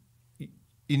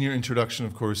in your introduction,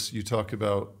 of course, you talk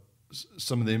about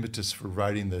some of the impetus for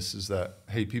writing this is that,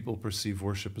 hey, people perceive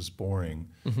worship as boring,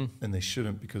 and they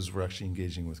shouldn't because we're actually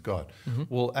engaging with God.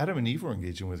 Well, Adam and Eve were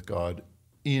engaging with God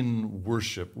in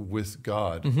worship with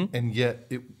God, and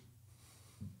yet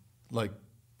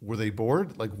were they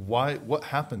bored? Why? What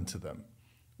happened to them?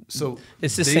 So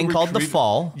it's this thing called the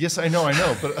fall. Yes, I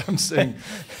know, but I'm saying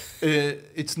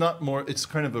it's not more. It's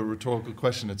kind of a rhetorical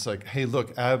question. It's like, hey,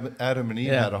 look, Adam and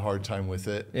Eve had a hard time with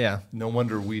it. Yeah. No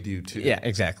wonder we do too. Yeah,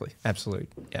 exactly. Absolutely.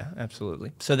 Yeah,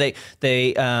 absolutely. So they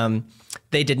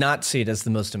did not see it as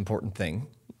the most important thing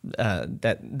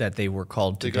that they were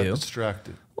called to do. They got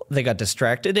distracted. They got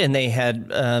distracted, and they had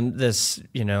this,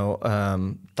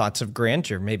 thoughts of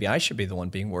grandeur. Maybe I should be the one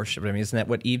being worshipped. I mean, isn't that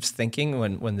what Eve's thinking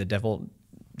when the devil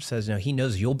says, he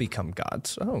knows you'll become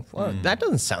gods? Oh, well, that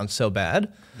doesn't sound so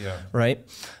bad. Yeah. Right.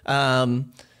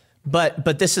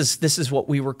 But this is what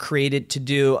we were created to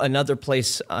do. Another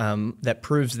place that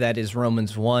proves that is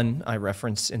Romans 1. I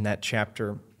reference in that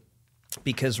chapter,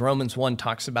 because Romans 1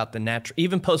 talks about the natural,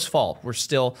 even post-fall,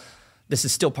 this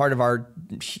is still part of our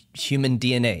human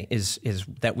DNA, is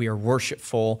that we are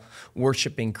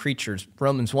worshiping creatures.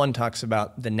 Romans 1 talks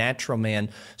about the natural man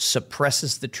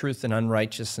suppresses the truth and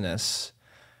unrighteousness.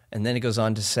 And then it goes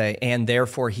on to say, and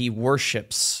therefore he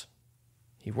worships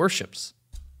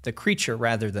the creature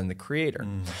rather than the creator.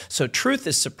 So truth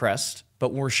is suppressed,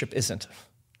 but worship isn't.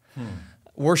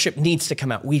 Worship needs to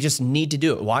come out. We just need to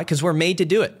do it. Why? Because we're made to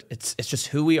do it. It's just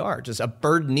who we are. Just a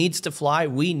bird needs to fly.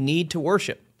 We need to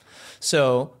worship.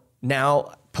 So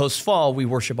now, post-fall, we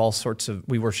worship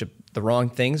the wrong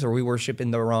things, or we worship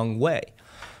in the wrong way.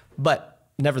 But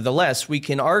nevertheless, we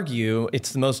can argue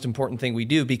it's the most important thing we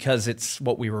do because it's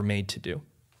what we were made to do.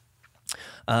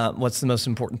 What's the most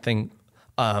important thing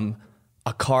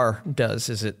a car does?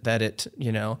 Is it that it,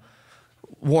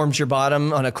 warms your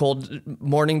bottom on a cold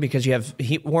morning because you have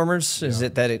heat warmers? Is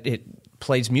it that it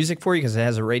plays music for you because it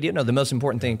has a radio? No, the most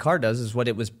important thing a car does is what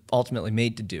it was ultimately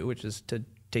made to do, which is to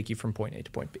take you from point A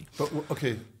to point B. But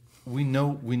okay, we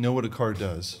know what a car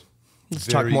does. Let's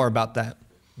talk more about that.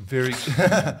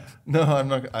 No, I'm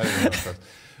not. I don't know about that.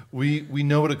 We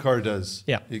know what a car does.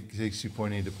 Yeah. It takes you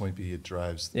point A to point B. It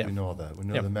drives. Yeah. We know all that. We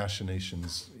know the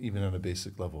machinations, even on a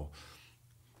basic level.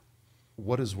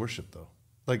 What is worship, though?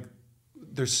 Like,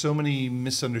 there's so many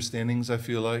misunderstandings, I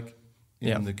feel like,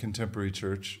 in the contemporary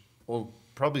church, well,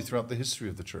 probably throughout the history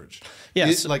of the church.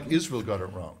 Yes. Like Israel got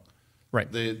it wrong. Right.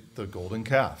 The golden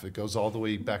calf. It goes all the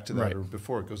way back to that, Right. or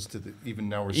before. It goes to even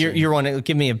now we're You want to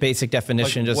give me a basic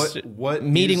definition? Like just what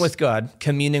meeting is with God,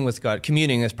 communing with God.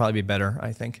 Communing is probably better,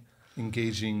 I think.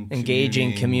 Engaging,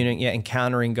 communing,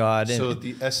 encountering God. So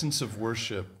the essence of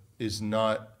worship is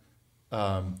not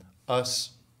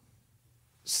us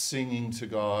singing to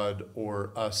God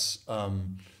or us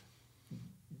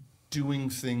doing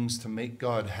things to make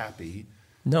God happy.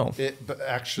 No, but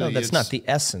actually, that's not the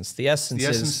essence. The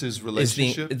essence is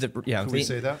relationship. Can we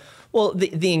say that? Well,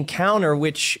 the encounter,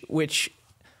 which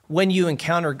when you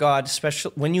encounter God,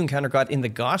 especially when you encounter God in the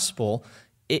gospel,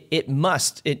 it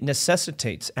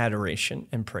necessitates adoration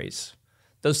and praise.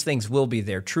 Those things will be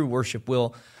there. True worship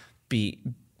will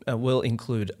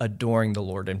include adoring the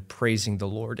Lord and praising the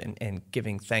Lord and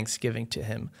giving thanksgiving to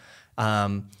Him.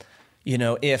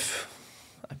 If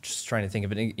I'm just trying to think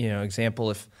of an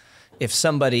example, if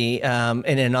somebody, an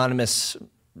anonymous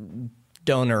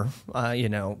donor,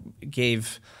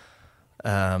 gave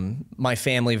my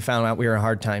family, found out we were in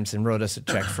hard times and wrote us a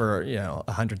check for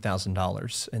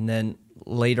 $100,000, and then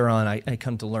later on I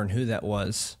come to learn who that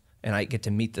was, and I get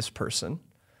to meet this person.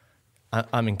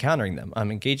 I'm encountering them.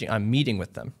 I'm engaging. I'm meeting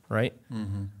with them. Right.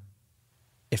 Mm-hmm.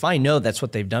 If I know that's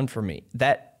what they've done for me,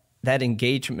 that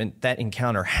engagement, that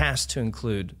encounter has to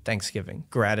include thanksgiving,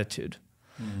 gratitude.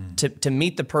 To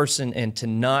meet the person and to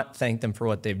not thank them for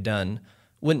what they've done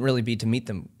wouldn't really be to meet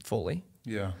them fully.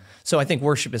 Yeah. So I think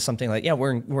worship is something like,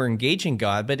 we're engaging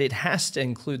God, but it has to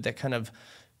include that kind of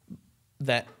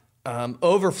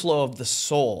overflow of the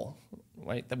soul,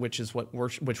 right? Which is what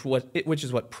worship, which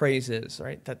is what praise is,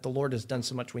 right? That the Lord has done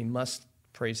so much, we must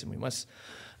praise Him. We must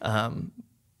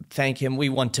thank Him. We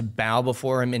want to bow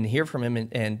before Him and hear from Him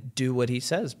and do what He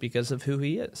says because of who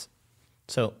He is.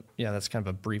 So, that's kind of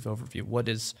a brief overview. What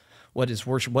is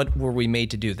worship? What were we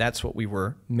made to do? That's what we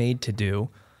were made to do.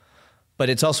 But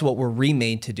it's also what we're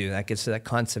remade to do. That gets to that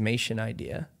consummation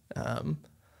idea.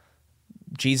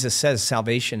 Jesus says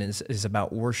salvation is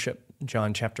about worship.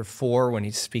 John chapter 4, when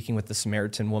He's speaking with the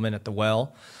Samaritan woman at the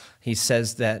well, He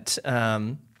says that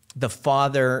the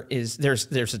Father is,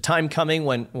 there's a time coming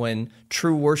when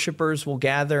true worshipers will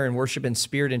gather and worship in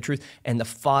spirit and truth, and the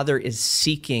Father is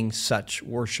seeking such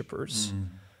worshipers.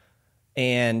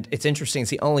 And it's interesting,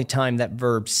 it's the only time that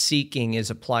verb seeking is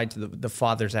applied to the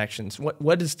Father's actions.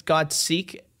 What does God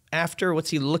seek after? What's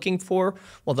He looking for?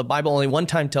 Well, the Bible only one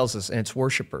time tells us, and it's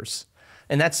worshipers.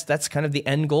 And that's kind of the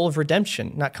end goal of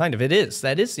redemption. Not kind of, it is.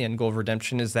 That is the end goal of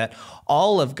redemption, is that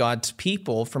all of God's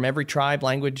people from every tribe,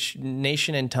 language,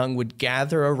 nation, and tongue would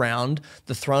gather around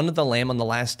the throne of the Lamb on the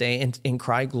last day and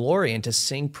cry glory and to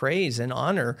sing praise and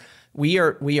honor. We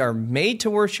are made to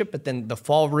worship, but then the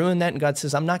fall ruined that, and God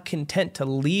says, I'm not content to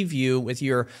leave you with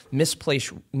your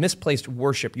misplaced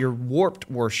worship, your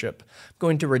warped worship. I'm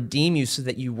going to redeem you so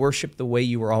that you worship the way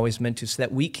you were always meant to, so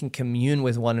that we can commune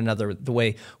with one another the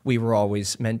way we were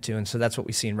always meant to. And so that's what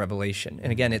we see in Revelation.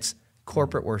 And again, it's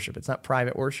corporate worship. It's not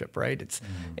private worship, right?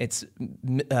 It's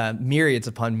myriads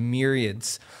upon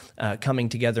myriads coming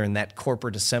together in that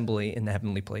corporate assembly in the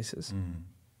heavenly places.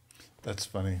 That's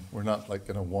funny. We're not like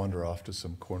going to wander off to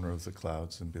some corner of the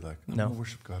clouds and be like, I'm going to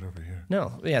worship God over here.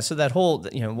 No. Yeah. So that whole,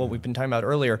 what we've been talking about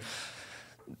earlier,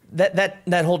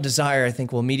 that whole desire, I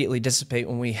think, will immediately dissipate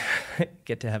when we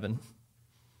get to heaven.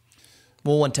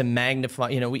 We'll want to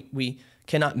magnify, we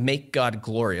cannot make God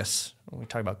glorious. When we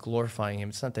talk about glorifying Him,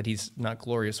 it's not that He's not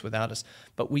glorious without us,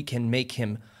 but we can make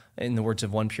Him, in the words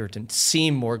of one Puritan,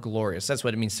 seem more glorious. That's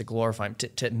what it means to glorify Him,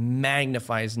 to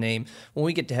magnify His name. When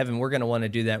we get to heaven, we're going to want to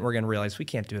do that. We're going to realize we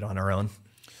can't do it on our own.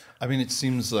 I mean, it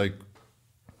seems like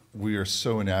we are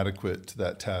so inadequate to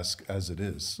that task as it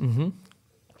is. Mm-hmm.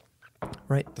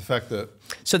 Right. The fact that...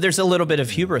 So there's a little bit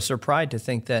of hubris or pride to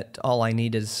think that all I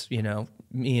need is,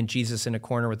 me and Jesus in a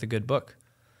corner with a good book.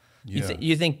 Yeah.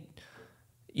 You think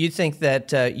You think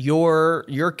that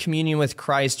your communion with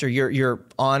Christ or your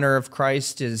honor of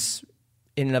Christ is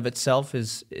in and of itself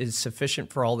is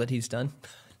sufficient for all that he's done?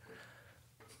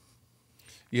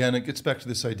 Yeah, and it gets back to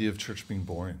this idea of church being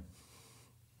boring.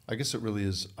 I guess it really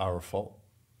is our fault.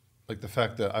 Like the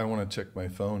fact that I want to check my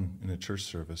phone in a church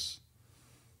service,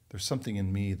 there's something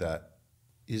in me that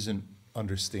isn't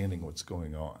understanding what's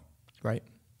going on. Right.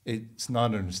 It's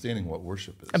not understanding what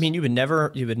worship is. I mean, you would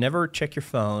never check your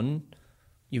phone.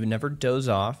 You would never doze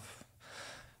off.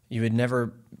 You would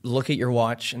never look at your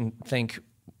watch and think,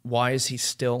 why is he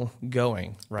still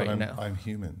going now? I'm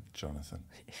human, Jonathan.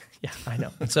 Yeah, I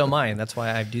know. And so am I, and that's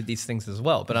why I do these things as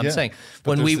well. But I'm saying,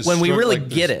 but when we really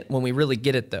get it,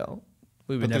 though,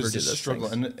 we would never do those struggle,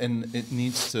 things. And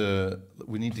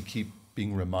we need to keep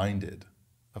being reminded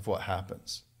of what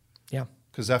happens. Yeah.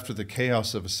 Because after the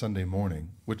chaos of a Sunday morning,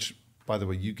 which, by the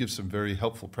way, you give some very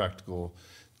helpful practical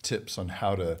tips on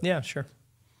how to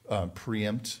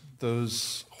preempt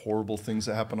those horrible things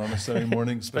that happen on a Sunday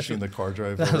morning, especially in the car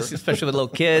drive over. Especially with little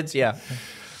kids, yeah.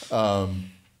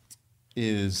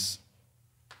 Is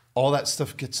all that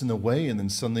stuff gets in the way, and then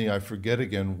suddenly I forget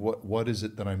again, what is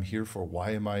it that I'm here for?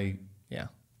 Why am I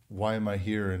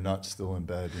here and not still in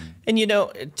bed? And you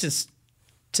know, just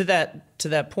to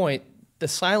that point, the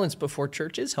silence before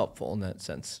church is helpful in that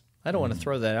sense. I don't want to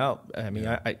throw that out. I mean,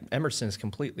 Emerson is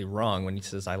completely wrong when he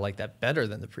says, I like that better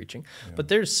than the preaching. Yeah. But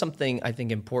there's something, I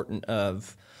think, important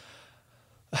of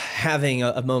having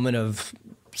a moment of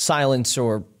silence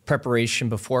or preparation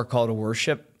before a call to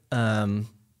worship,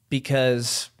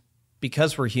 because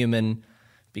we're human,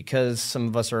 because some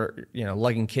of us are,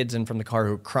 lugging kids in from the car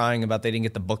who are crying about they didn't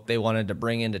get the book they wanted to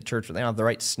bring into church, or they don't have the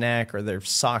right snack, or their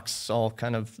socks all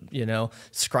kind of,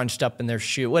 scrunched up in their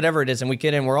shoe, whatever it is. And we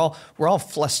get in, we're all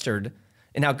flustered.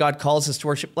 And now God calls us to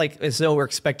worship like as though we're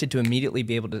expected to immediately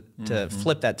be able to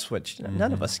flip that switch. Mm-hmm.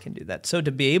 None of us can do that. So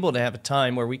to be able to have a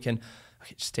time where we can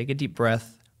just take a deep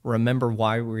breath, remember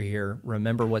why we're here,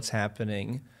 remember what's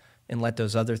happening, and let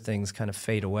those other things kind of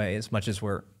fade away as much as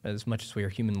we are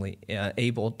humanly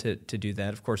able to do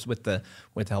that. Of course, with the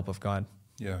help of God.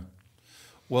 Yeah.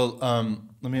 Well,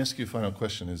 let me ask you a final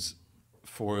question: is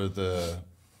for the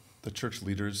church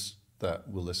leaders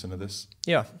that will listen to this,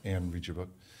 and read your book.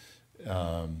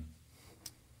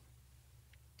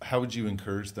 How would you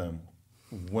encourage them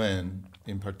when,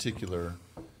 in particular,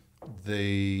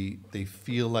 they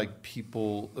feel like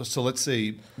people? So let's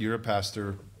say you're a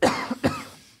pastor.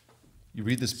 You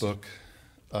read this book,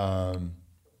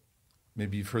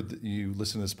 maybe you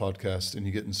listen to this podcast and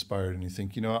you get inspired and you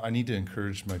think, I need to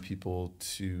encourage my people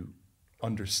to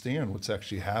understand what's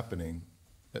actually happening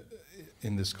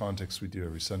in this context we do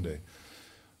every Sunday.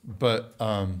 But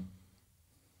how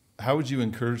would you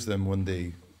encourage them when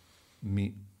they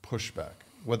meet pushback?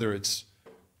 Whether it's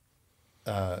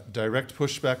direct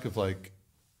pushback of like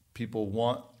people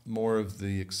want more of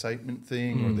the excitement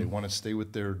thing, or they want to stay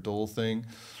with their dull thing,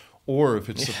 or if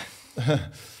it's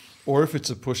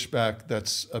a pushback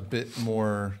that's a bit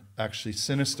more actually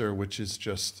sinister, which is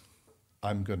just,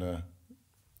 I'm gonna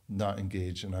not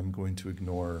engage and I'm going to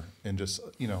ignore and just,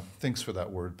 thanks for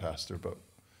that word, Pastor, but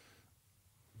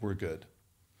we're good.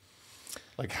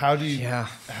 Like how do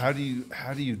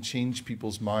you change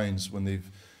people's minds when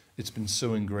it's been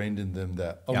so ingrained in them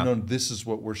that no, this is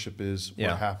what worship is.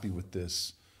 We're happy with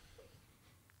this.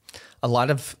 A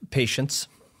lot of patience.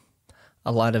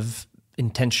 A lot of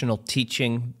intentional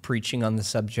teaching, preaching on the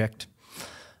subject.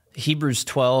 Hebrews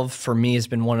 12 for me has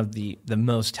been one of the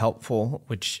most helpful,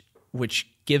 which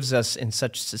gives us in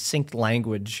such succinct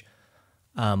language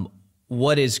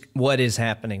what is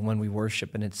happening when we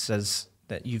worship. And it says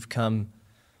that you've come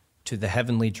to the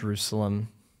heavenly Jerusalem,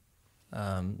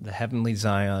 the heavenly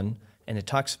Zion, and it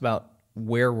talks about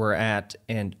where we're at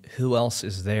and who else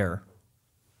is there.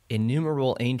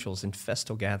 Innumerable angels in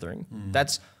festal gathering.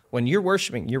 That's when you're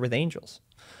worshiping, you're with angels.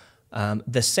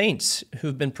 The saints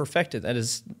who've been perfected, that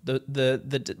is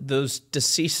those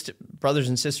deceased brothers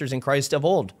and sisters in Christ of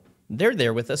old, they're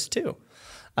there with us too.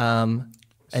 So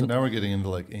now we're getting into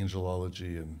like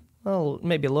angelology and... Well,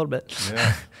 maybe a little bit.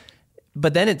 Yeah.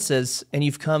 But then it says, and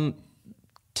you've come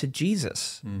to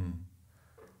Jesus.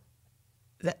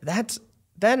 That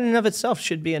in and of itself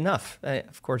should be enough.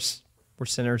 Of course, we're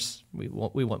sinners. We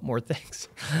want more things.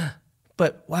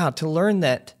 But wow, to learn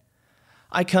that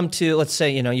I come to, let's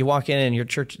say, you walk in and your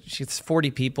church, it's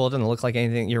 40 people, it doesn't look like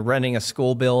anything. You're renting a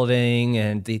school building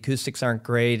and the acoustics aren't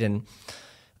great. And,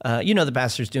 the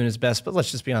pastor's doing his best, but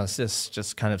let's just be honest, this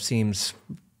just kind of seems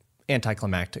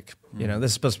anticlimactic. This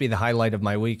is supposed to be the highlight of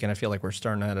my week, and I feel like we're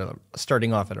starting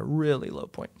off at a really low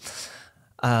point.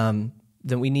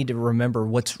 then we need to remember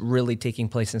what's really taking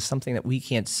place, and something that we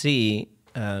can't see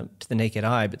to the naked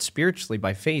eye, but spiritually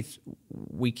by faith,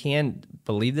 we can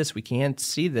believe this, we can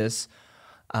see this,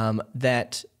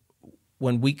 that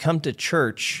when we come to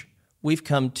church, we've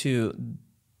come to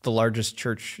the largest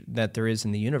church that there is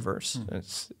in the universe.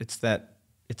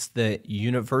 It's the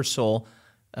universal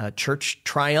church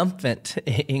triumphant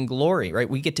in glory, right?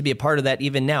 We get to be a part of that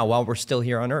even now while we're still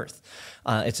here on earth.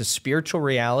 It's a spiritual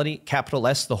reality, capital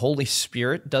S, the Holy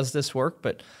Spirit does this work,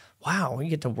 but wow, we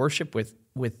get to worship with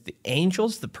the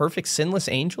angels, the perfect sinless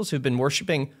angels who've been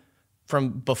worshiping from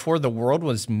before the world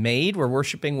was made. We're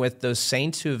worshiping with those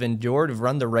saints who have endured, who've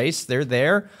run the race. They're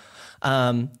there.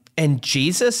 And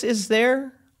Jesus is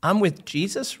there. I'm with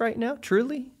Jesus right now,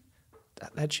 truly.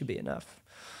 That should be enough.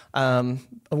 A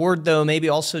word, though, maybe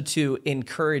also to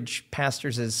encourage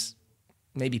pastors, as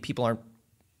maybe people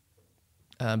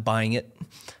aren't buying it,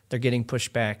 they're getting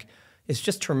pushed back, is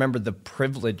just to remember the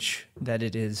privilege that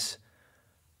it is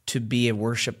to be a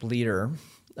worship leader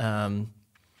in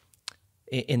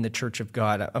the church of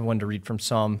God. I wanted to read from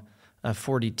Psalm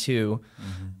 42,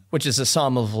 which is a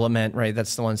psalm of lament, right?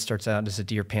 That's the one that starts out as a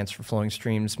deer pants for flowing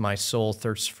streams. My soul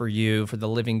thirsts for you, for the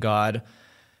living God,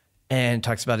 and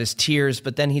talks about his tears.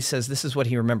 But then he says, this is what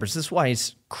he remembers. This is why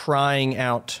he's crying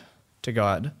out to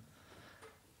God.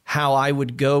 How I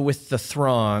would go with the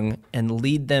throng and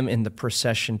lead them in the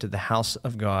procession to the house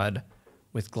of God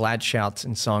with glad shouts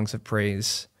and songs of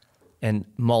praise and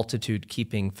multitude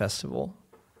keeping festival.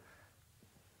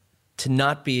 To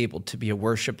not be able to be a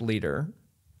worship leader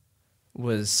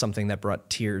was something that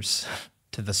brought tears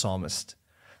to the psalmist.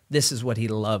 This is what he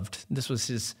loved. This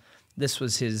is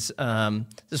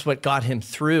what got him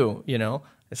through, you know?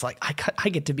 It's like, I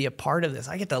get to be a part of this.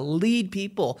 I get to lead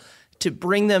people, to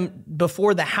bring them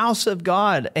before the house of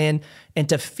God and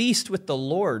to feast with the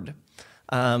Lord.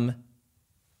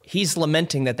 He's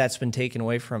lamenting that that's been taken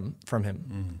away from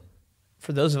him.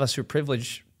 For those of us who are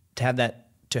privileged to have that,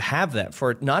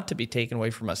 for it not to be taken away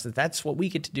from us, that's what we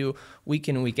get to do week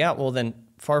in and week out. Well, then,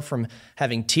 far from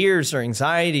having tears or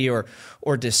anxiety or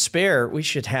despair, we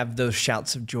should have those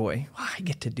shouts of joy. Oh, I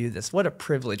get to do this. What a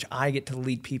privilege. I get to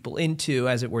lead people into,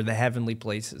 as it were, the heavenly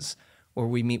places where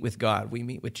we meet with God, we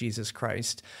meet with Jesus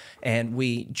Christ, and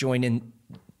we join in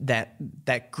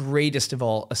that greatest of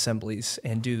all assemblies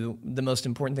and do the most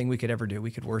important thing we could ever do.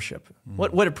 We could worship.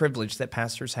 What a privilege that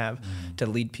pastors have to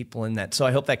lead people in that. So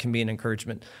I hope that can be an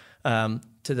encouragement to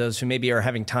those who maybe are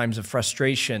having times of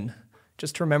frustration.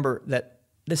 Just to remember that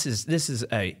this is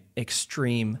a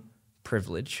extreme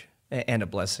privilege and a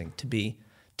blessing to be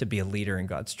a leader in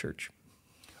God's church.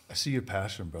 I see your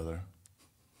passion, brother.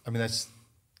 I mean,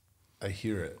 I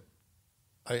hear it.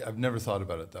 I've never thought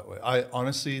about it that way. I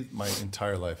honestly, my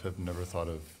entire life, have never thought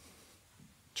of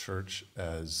church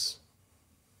as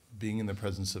being in the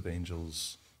presence of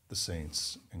angels, the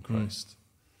saints, and Christ.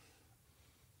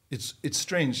 It's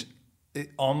strange.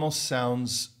 It almost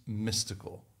sounds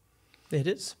mystical. It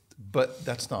is, but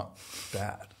that's not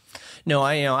bad. No,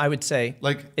 I would say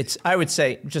like I would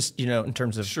say just in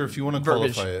terms of sure, if you want to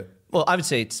verbiage, qualify it. Well, I would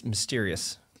say it's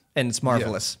mysterious. And it's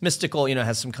marvelous. Yeah. Mystical,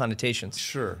 has some connotations.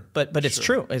 Sure. But it's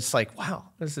true. It's like, wow,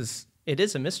 it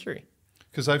is a mystery.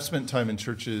 Because I've spent time in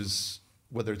churches,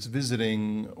 whether it's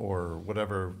visiting or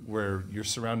whatever, where you're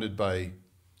surrounded by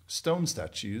stone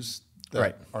statues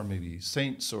that are maybe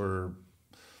saints or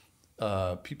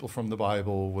people from the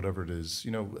Bible, whatever it is.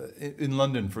 In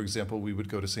London, for example, we would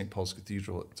go to St. Paul's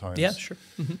Cathedral at times. Yeah, sure.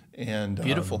 And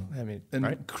beautiful.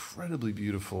 Incredibly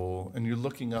beautiful. And you're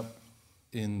looking up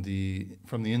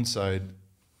from the inside,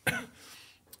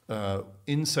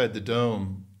 inside the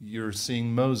dome, you're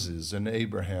seeing Moses and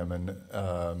Abraham and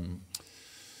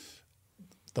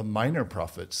the minor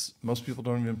prophets. Most people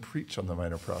don't even preach on the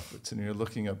minor prophets, and you're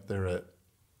looking up there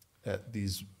at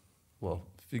these,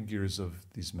 figures of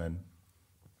these men.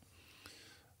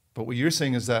 But what you're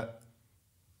saying is that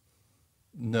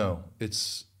no,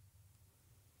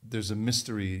 there's a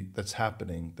mystery that's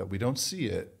happening that we don't see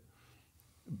it.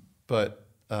 But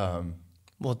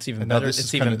it's even better.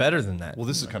 It's even better than that. Well,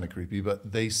 this is kind of creepy,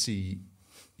 but they see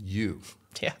you.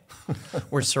 Yeah,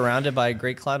 we're surrounded by a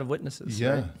great cloud of witnesses.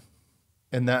 Yeah, right?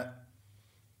 and that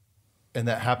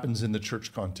happens in the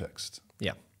church context.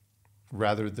 Yeah,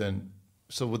 rather than.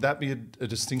 So would that be a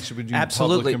distinction between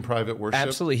Absolutely. public and private worship?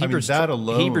 Absolutely.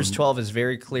 Hebrews 12 is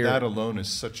very clear. That alone is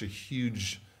such a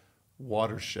huge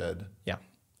watershed. Yeah.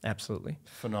 Absolutely.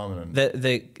 Phenomenon.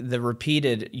 The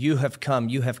repeated "you have come,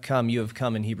 you have come, you have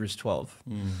come" in Hebrews 12,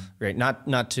 right?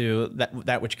 Not to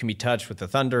that which can be touched with the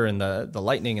thunder and the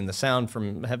lightning and the sound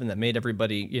from heaven that made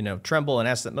everybody tremble and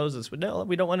ask that Moses would, no,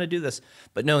 we don't want to do this,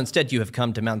 but no, instead you have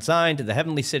come to Mount Zion, to the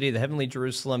heavenly city, the heavenly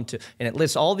Jerusalem, and it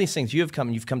lists all these things. You have come,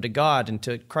 and you've come to God and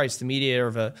to Christ, the mediator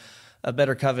of a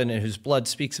better covenant, whose blood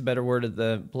speaks a better word of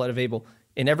the blood of Abel.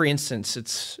 In every instance,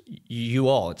 it's you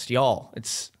all, it's y'all,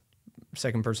 it's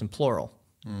second person plural.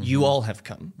 Mm-hmm. You all have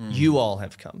come. Mm-hmm. You all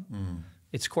have come. Mm-hmm.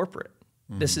 It's corporate.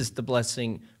 Mm-hmm. This is the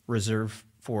blessing reserved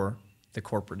for the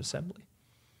corporate assembly.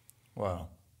 Wow.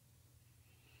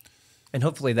 And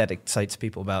hopefully that excites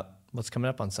people about what's coming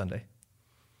up on Sunday.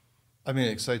 I mean,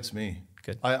 it excites me.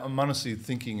 Good. I'm honestly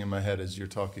thinking in my head as you're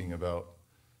talking about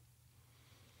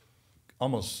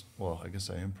I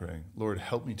guess I am praying, Lord,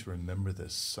 help me to remember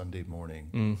this Sunday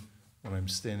morning when I'm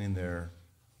standing there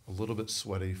a little bit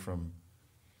sweaty from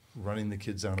running the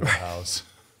kids out of the house,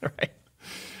 right?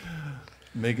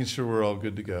 Making sure we're all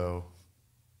good to go,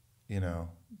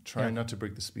 trying not to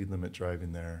break the speed limit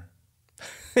driving there.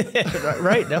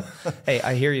 Right. No. Hey,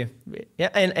 I hear you. Yeah,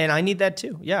 and I need that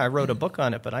too. Yeah, I wrote a book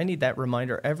on it, but I need that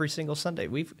reminder every single Sunday.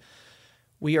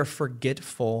 We are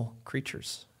forgetful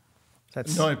creatures.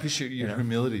 No, I appreciate your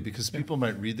humility, because people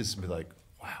might read this and be like,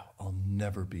 wow, I'll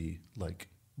never be like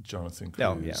Jonathan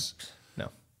Cruse. No.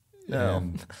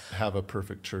 And have a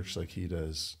perfect church like he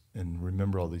does and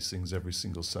remember all these things every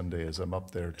single Sunday as I'm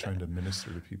up there trying to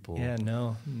minister to people. Yeah,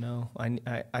 no.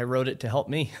 I wrote it to help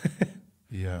me.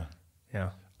 Yeah. Yeah.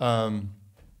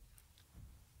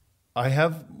 I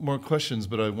have more questions,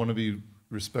 but I want to be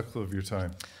respectful of your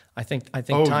time. I think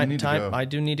time. I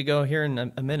do need to go here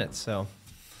in a minute, so.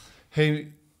 Hey,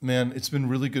 man, it's been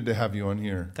really good to have you on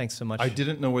here. Thanks so much. I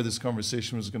didn't know where this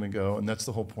conversation was going to go, and that's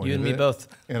the whole point of it. You and me both.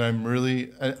 And I'm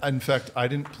really, in fact, I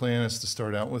didn't plan us to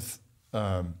start out with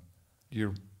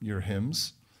your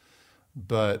hymns,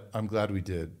 but I'm glad we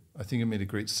did. I think it made a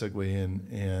great segue in,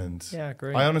 and yeah,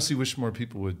 great. I honestly wish more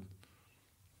people would,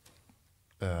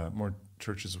 more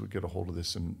churches would get a hold of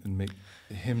this and make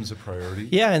hymns a priority.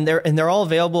 Yeah, and they're all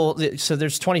available. So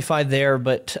there's 25 there,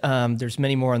 but there's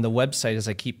many more on the website as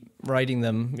I keep writing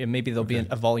them. Maybe there'll be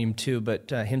a volume 2, but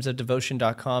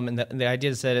hymnsofdevotion.com. And the idea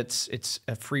is that it's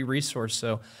a free resource,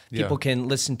 so people can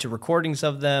listen to recordings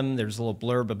of them. There's a little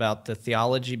blurb about the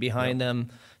theology behind them.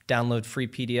 Download free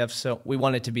PDFs. So we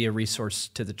want it to be a resource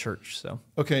to the church. So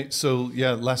okay, so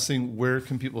last thing, where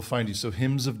can people find you? So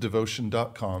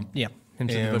hymnsofdevotion.com. Yeah.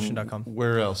 hymnsofdevotion.com.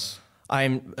 Where else?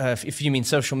 I'm. If you mean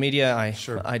social media,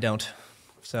 I don't.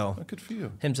 So good for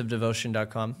you.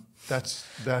 hymnsofdevotion.com.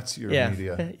 That's your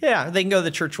media. Yeah, they can go to the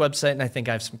church website, and I think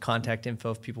I have some contact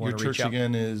info if people want to reach out. Your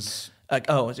church again is?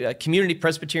 Community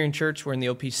Presbyterian Church. We're in the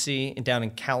OPC and down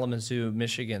in Kalamazoo,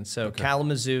 Michigan. So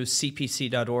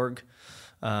KalamazooCPC.org.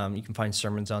 You can find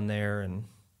sermons on there and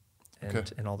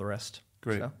all the rest.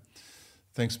 Great. So.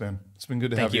 Thanks, man. It's been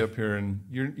good to have you up here, and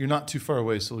you're not too far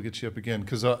away, so we'll get you up again,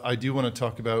 because I do want to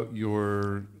talk about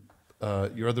your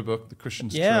other book, The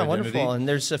Christian's True Identity. Wonderful. And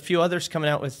there's a few others coming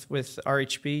out with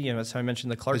RHB. That's how I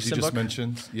mentioned the Clarkson book. As you just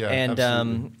mentioned, yeah, and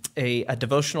absolutely. A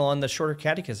devotional on the Shorter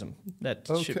Catechism that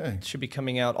should be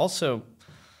coming out also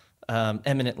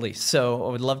eminently. So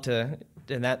I would love to,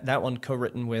 and that one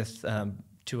co-written with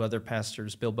 2 other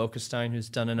pastors, Bill Bokenstein, who's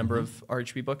done a number of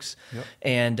RHB books,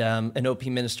 and an OP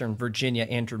minister in Virginia,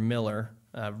 Andrew Miller,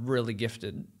 really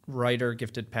gifted writer,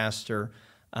 gifted pastor.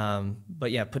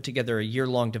 But put together a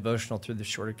year-long devotional through the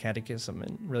Shorter Catechism,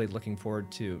 and really looking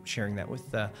forward to sharing that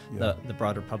with the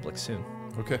broader public soon.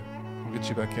 Okay, we'll get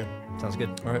you back in. Sounds good.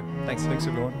 All right. Thanks. Thanks,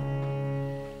 everyone.